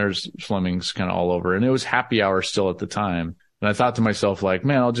steakhouse. And there's Fleming's kind of all over. And it was happy hour still at the time. And I thought to myself, like,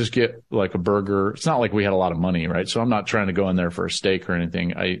 man, I'll just get like a burger. It's not like we had a lot of money, right? So I'm not trying to go in there for a steak or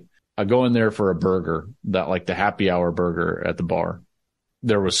anything. I go in there for a burger, that like the happy hour burger at the bar.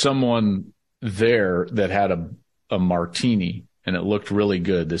 There was someone there that had a martini, and it looked really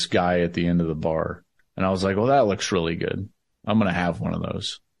good, this guy at the end of the bar. And I was like, well, that looks really good. I'm going to have one of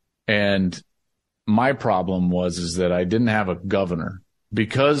those. And my problem is that I didn't have a governor.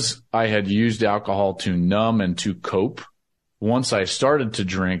 Because I had used alcohol to numb and to cope, once I started to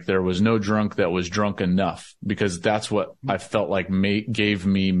drink, there was no drunk that was drunk enough, because that's what I felt like gave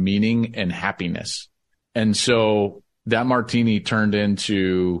me meaning and happiness. And so that martini turned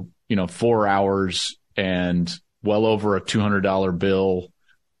into, 4 hours and well over a $200 bill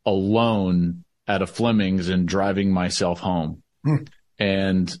alone at a Fleming's and driving myself home.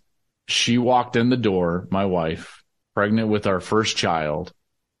 And she walked in the door, my wife, pregnant with our first child,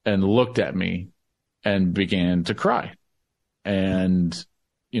 and looked at me and began to cry. And,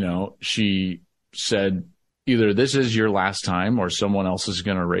 she said, either this is your last time or someone else is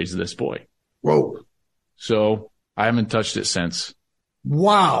going to raise this boy. Whoa. So I haven't touched it since.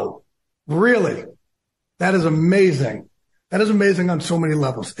 Wow. Really? That is amazing. That is amazing on so many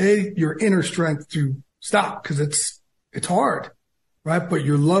levels. Your inner strength to stop, because it's hard, right? But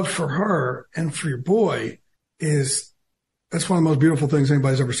your love for her and for your boy that's one of the most beautiful things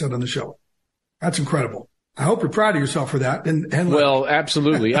anybody's ever said on the show. That's incredible. I hope you're proud of yourself for that. Well,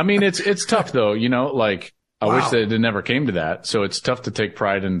 absolutely. I mean, it's tough though, I wish that it never came to that. So it's tough to take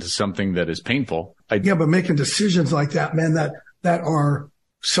pride into something that is painful. But making decisions like that, man, that are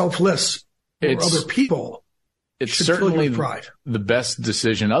selfless for other people. It's certainly the best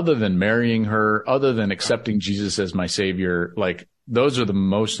decision, other than marrying her, other than accepting Jesus as my savior. Like, those are the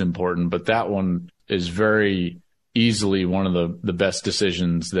most important, but that one is very easily one of the best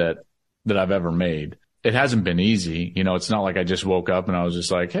decisions that I've ever made. It hasn't been easy. It's not like I just woke up and I was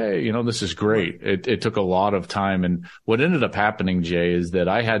just like, hey, this is great. It took a lot of time. And what ended up happening, Jay, is that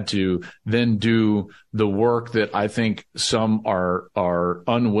I had to then do the work that I think some are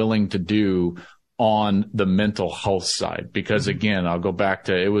unwilling to do on the mental health side. Because again, I'll go back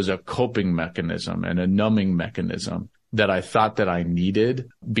to, it was a coping mechanism and a numbing mechanism that I thought that I needed,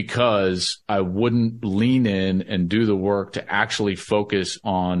 because I wouldn't lean in and do the work to actually focus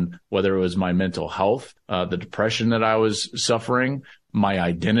on whether it was my mental health, the depression that I was suffering, my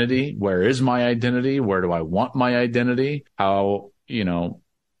identity. Where is my identity? Where do I want my identity? How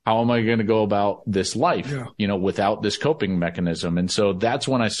am I going to go about this life, without this coping mechanism? And so that's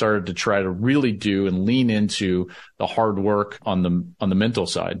when I started to try to really do and lean into the hard work on the mental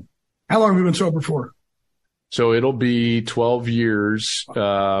side. How long have you been sober for? So it'll be 12 years at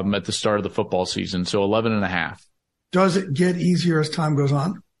the start of the football season. So 11 and a half. Does it get easier as time goes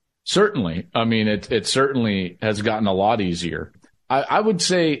on? Certainly. I mean, it certainly has gotten a lot easier. I would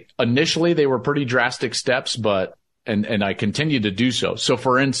say initially they were pretty drastic steps, but and I continue to do so. So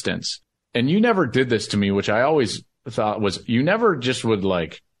for instance, and you never did this to me, which I always thought was, you never just would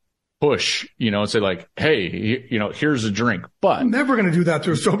like push, and say like, hey, here's a drink. But I'm never going to do that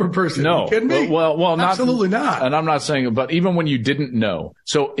to a sober person. No. Are you kidding me? Well, absolutely not. And I'm not saying, but even when you didn't know.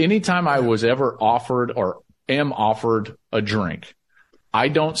 So anytime I was ever offered or am offered a drink, I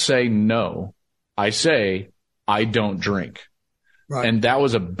don't say no. I say, I don't drink. Right. And that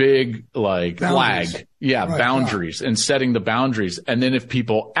was a big boundaries. Flag. Yeah. Right. Boundaries and setting the boundaries. And then if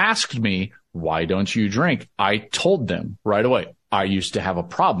people asked me, why don't you drink? I told them right away, I used to have a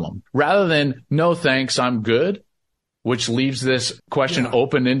problem, rather than no, thanks, I'm good, which leaves this question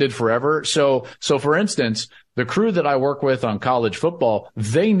open-ended forever. So for instance, the crew that I work with on college football,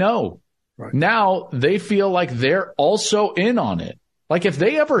 they know now they feel like they're also in on it. Like if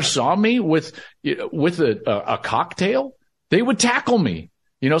they ever saw me with a cocktail, they would tackle me.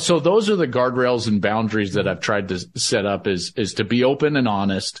 So those are the guardrails and boundaries that I've tried to set up is to be open and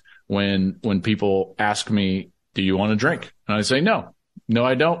honest when people ask me, do you want to drink? And I say, no,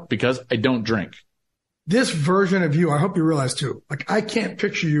 I don't, because I don't drink. This version of you, I hope you realize too, like I can't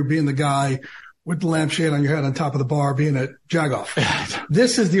picture you being the guy with the lampshade on your head on top of the bar being a jagoff.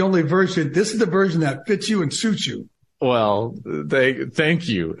 This is the only version. This is the version that fits you and suits you. Well, thank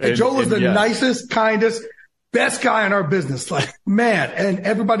you. And Joel is the nicest, kindest, best guy in our business. Like, man, and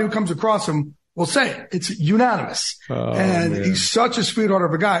everybody who comes across him will say it. It's unanimous. Man. He's such a sweetheart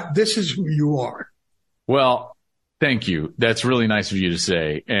of a guy. This is who you are. Well, thank you. That's really nice of you to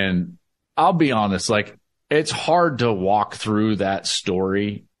say. And I'll be honest, like, it's hard to walk through that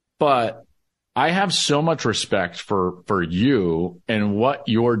story, but I have so much respect for you and what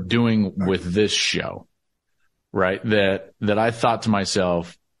you're doing with this show, right? That I thought to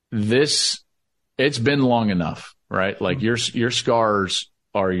myself, it's been long enough, right? Like your scars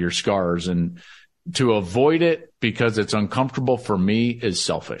are your scars, and to avoid it because it's uncomfortable for me is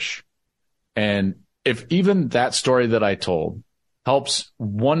selfish. And if even that story that I told helps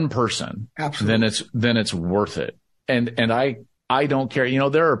one person, absolutely, then it's worth it. And I don't care. You know,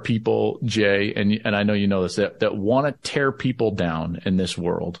 there are people, Jay, and I know you know this, that want to tear people down in this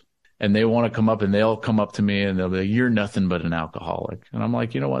world. And they want to come up and they'll come up to me and they'll be like, you're nothing but an alcoholic. And I'm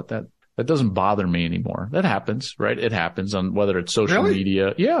like, you know what? That doesn't bother me anymore. That happens, right? It happens on whether it's social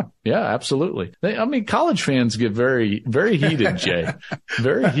media. Yeah, absolutely. College fans get very, very heated, Jay.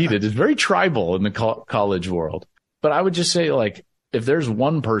 Very heated. It's very tribal in the college world. But I would just say, like, if there's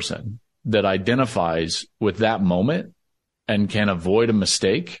one person that identifies with that moment and can avoid a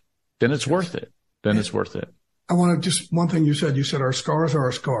mistake, then it's worth it. It's worth it. I want to just, one thing you said our scars are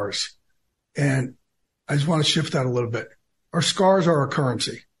our scars. And I just want to shift that a little bit. Our scars are our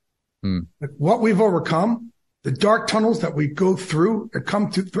currency. Like what we've overcome, the dark tunnels that we go through and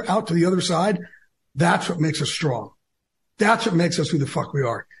come out to the other side, that's what makes us strong. That's what makes us who the fuck we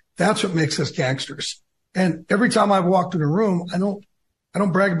are. That's what makes us gangsters. And every time I've walked in a room, I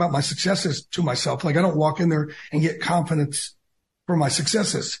don't brag about my successes to myself. Like I don't walk in there and get confidence for my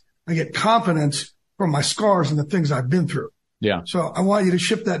successes. I get confidence from my scars and the things I've been through. Yeah. So I want you to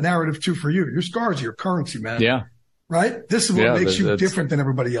shift that narrative too for you. Your scars are your currency, man. Yeah. Right? This is what makes you different than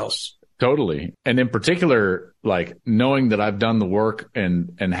everybody else. Totally. And in particular, like knowing that I've done the work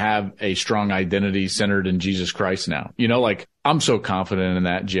and have a strong identity centered in Jesus Christ now, you know, like I'm so confident in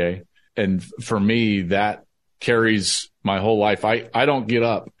that, Jay. And for me, that carries my whole life. I don't get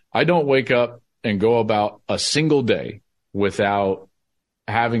up. I don't wake up and go about a single day without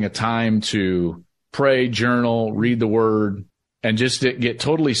having a time to pray, journal, read the word, and just get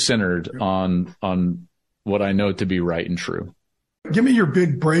totally centered on what I know to be right and true. Give me your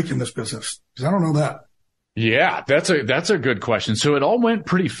big break in this business, because I don't know that. Yeah, that's a good question. So it all went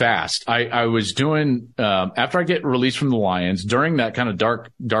pretty fast. I was doing, after I get released from the Lions, during that kind of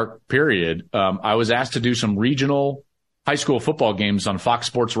dark period, I was asked to do some regional high school football games on Fox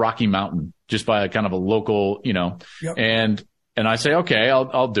Sports Rocky Mountain, just by a kind of a local, you know, yep. And I say, okay,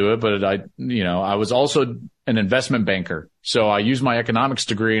 I'll do it. But I was also an investment banker. So I used my economics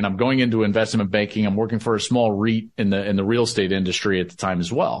degree and I'm going into investment banking. I'm working for a small REIT in the real estate industry at the time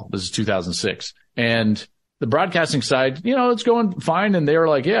as well. This is 2006. And the broadcasting side, you know, it's going fine. And they were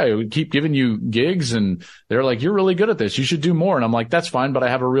like, yeah, we keep giving you gigs. And they're like, you're really good at this. You should do more. And I'm like, that's fine, but I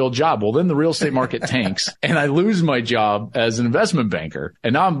have a real job. Well, then the real estate market tanks and I lose my job as an investment banker.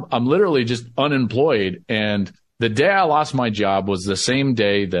 And now I'm literally just unemployed. And the day I lost my job was the same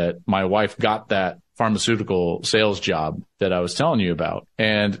day that my wife got that pharmaceutical sales job that I was telling you about.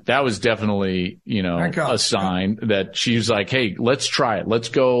 And that was definitely, you know, a sign that she's like, hey, let's try it. Let's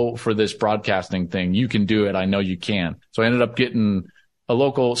go for this broadcasting thing. You can do it. I know you can. So I ended up getting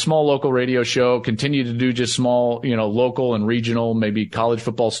a small local radio show, continue to do just small, you know, local and regional, maybe college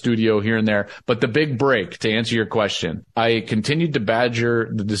football studio here and there. But the big break, to answer your question, I continued to badger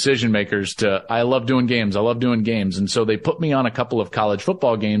the decision makers I love doing games. And so they put me on a couple of college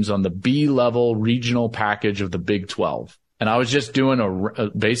football games on the B-level regional package of the Big 12. And I was just doing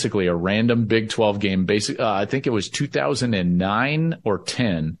basically a random Big 12 game. I think it was 2009 or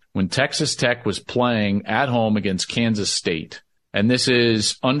 10 when Texas Tech was playing at home against Kansas State. And this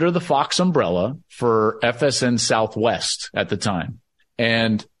is under the Fox umbrella for FSN Southwest at the time.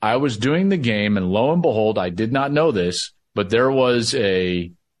 And I was doing the game, and lo and behold, I did not know this, but there was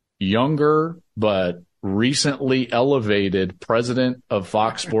a younger but recently elevated president of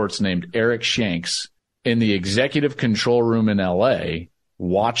Fox Sports named Eric Shanks in the executive control room in LA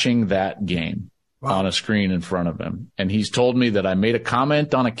watching that game on a screen in front of him. And he's told me that I made a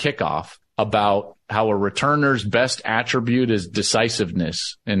comment on a kickoff about how a returner's best attribute is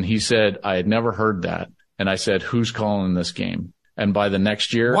decisiveness. And he said, I had never heard that. And I said, who's calling this game? And by the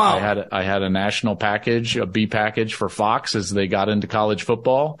next year, I had a national package, a B package for Fox as they got into college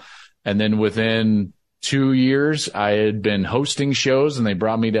football. And then within 2 years, I had been hosting shows and they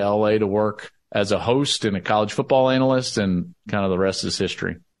brought me to LA to work as a host and a college football analyst, and kind of the rest is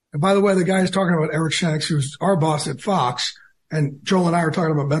history. And by the way, the guy is talking about Eric Shanks, who's our boss at Fox, and Joel and I are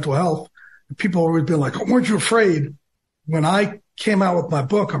talking about mental health. People have always been like, oh, weren't you afraid? When I came out with my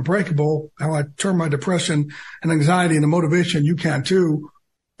book, Unbreakable, how I turned my depression and anxiety into motivation, you can too.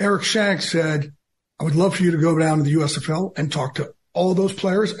 Eric Shanks said, I would love for you to go down to the USFL and talk to all those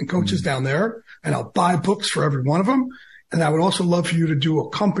players and coaches down there, and I'll buy books for every one of them. And I would also love for you to do a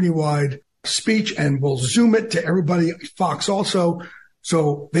company-wide speech, and we'll Zoom it to everybody at Fox also,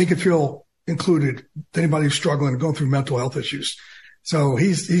 so they could feel included, anybody who's struggling and going through mental health issues. So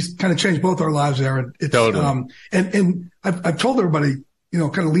he's kind of changed both our lives there. And it's, totally. And I've told everybody,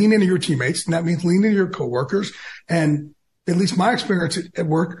 kind of lean into your teammates, and that means lean into your coworkers. And at least my experience at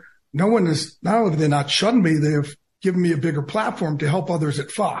work, no one is, not only have they not shunned me, they have given me a bigger platform to help others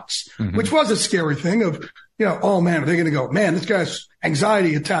at Fox, which was a scary thing of, oh man, are they going to go, man, this guy's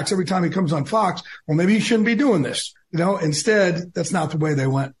anxiety attacks every time he comes on Fox. Well, maybe he shouldn't be doing this. Instead, that's not the way they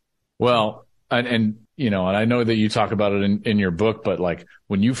went. Well, and I know that you talk about it in your book, but like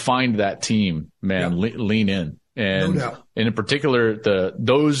when you find that team, man, lean in. And, no doubt. And in particular,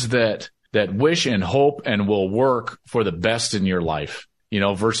 those that wish and hope and will work for the best in your life,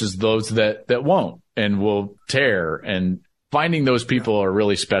 versus those that won't and will tear, and finding those people are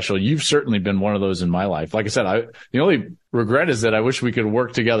really special. You've certainly been one of those in my life. Like I said, the only regret is that I wish we could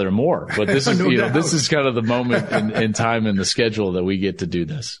work together more, but this is, this is kind of the moment in time in the schedule that we get to do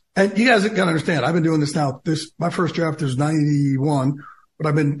this. And you guys got to understand, I've been doing this now. My first draft is 91, but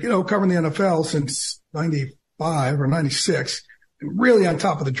I've been, covering the NFL since 95 or 96, and really on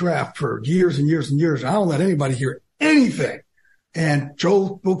top of the draft for years and years and years. I don't let anybody hear anything. And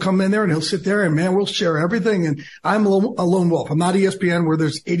Joel will come in there and he'll sit there and, man, we'll share everything. And I'm a lone wolf. I'm not ESPN where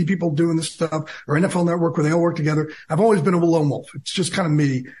there's 80 people doing this stuff, or NFL Network where they all work together. I've always been a lone wolf. It's just kind of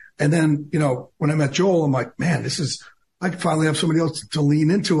me. And then, when I met Joel, I'm like, man, I can finally have somebody else to lean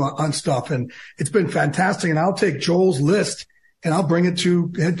into on stuff. And it's been fantastic. And I'll take Joel's list and I'll bring it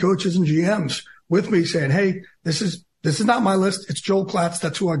to head coaches and GMs with me saying, hey, this is not my list. It's Joel Klatt's.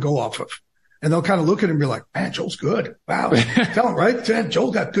 That's who I go off of. And they'll kind of look at him and be like, man, Joel's good. Wow. Tell him, right?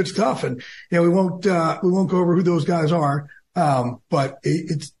 Joel got good stuff. And, we won't go over who those guys are. But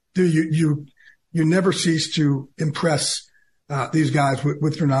you never cease to impress, these guys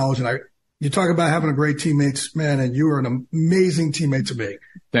with your knowledge. And you talk about having a great teammates, man, and you are an amazing teammate to me.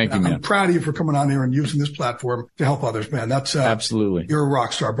 Thank you, man. I'm proud of you for coming on here and using this platform to help others, man. That's, absolutely. You're a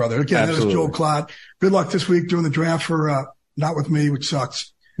rock star, brother. Again, that is Joel Klatt. Good luck this week doing the draft for, Not With Me, which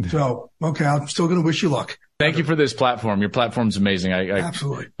sucks. So, okay, I'm still going to wish you luck. Thank you for this platform. Your platform's amazing. I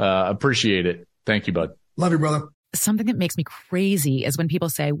absolutely appreciate it. Thank you, bud. Love you, brother. Something that makes me crazy is when people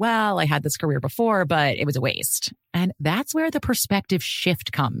say, well, I had this career before, but it was a waste. And that's where the perspective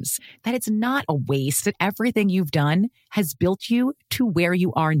shift comes, that it's not a waste, that everything you've done has built you to where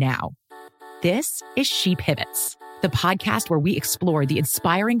you are now. This is She Pivots, the podcast where we explore the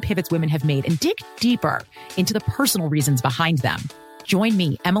inspiring pivots women have made and dig deeper into the personal reasons behind them. Join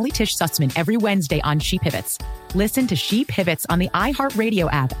me, Emily Tish Sussman, every Wednesday on She Pivots. Listen to She Pivots on the iHeartRadio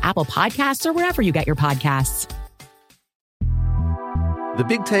app, Apple Podcasts, or wherever you get your podcasts. The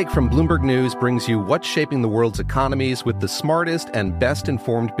Big Take from Bloomberg News brings you what's shaping the world's economies with the smartest and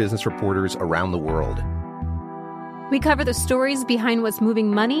best-informed business reporters around the world. We cover the stories behind what's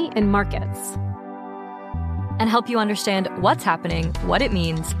moving money and markets, and help you understand what's happening, what it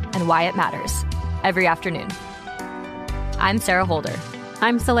means, and why it matters. Every afternoon. I'm Sarah Holder.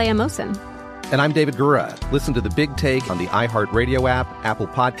 I'm Saleha Mohsin. And I'm David Gura. Listen to The Big Take on the iHeartRadio app, Apple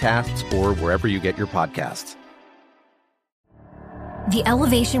Podcasts, or wherever you get your podcasts. The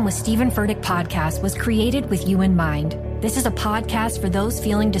Elevation with Stephen Furtick podcast was created with you in mind. This is a podcast for those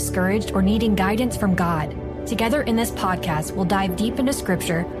feeling discouraged or needing guidance from God. Together in this podcast, we'll dive deep into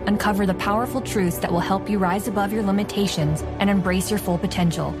Scripture, uncover the powerful truths that will help you rise above your limitations and embrace your full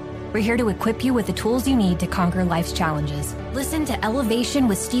potential. We're here to equip you with the tools you need to conquer life's challenges. Listen to Elevation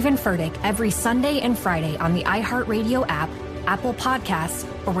with Stephen Furtick every Sunday and Friday on the iHeartRadio app, Apple Podcasts,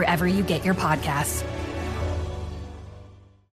 or wherever you get your podcasts.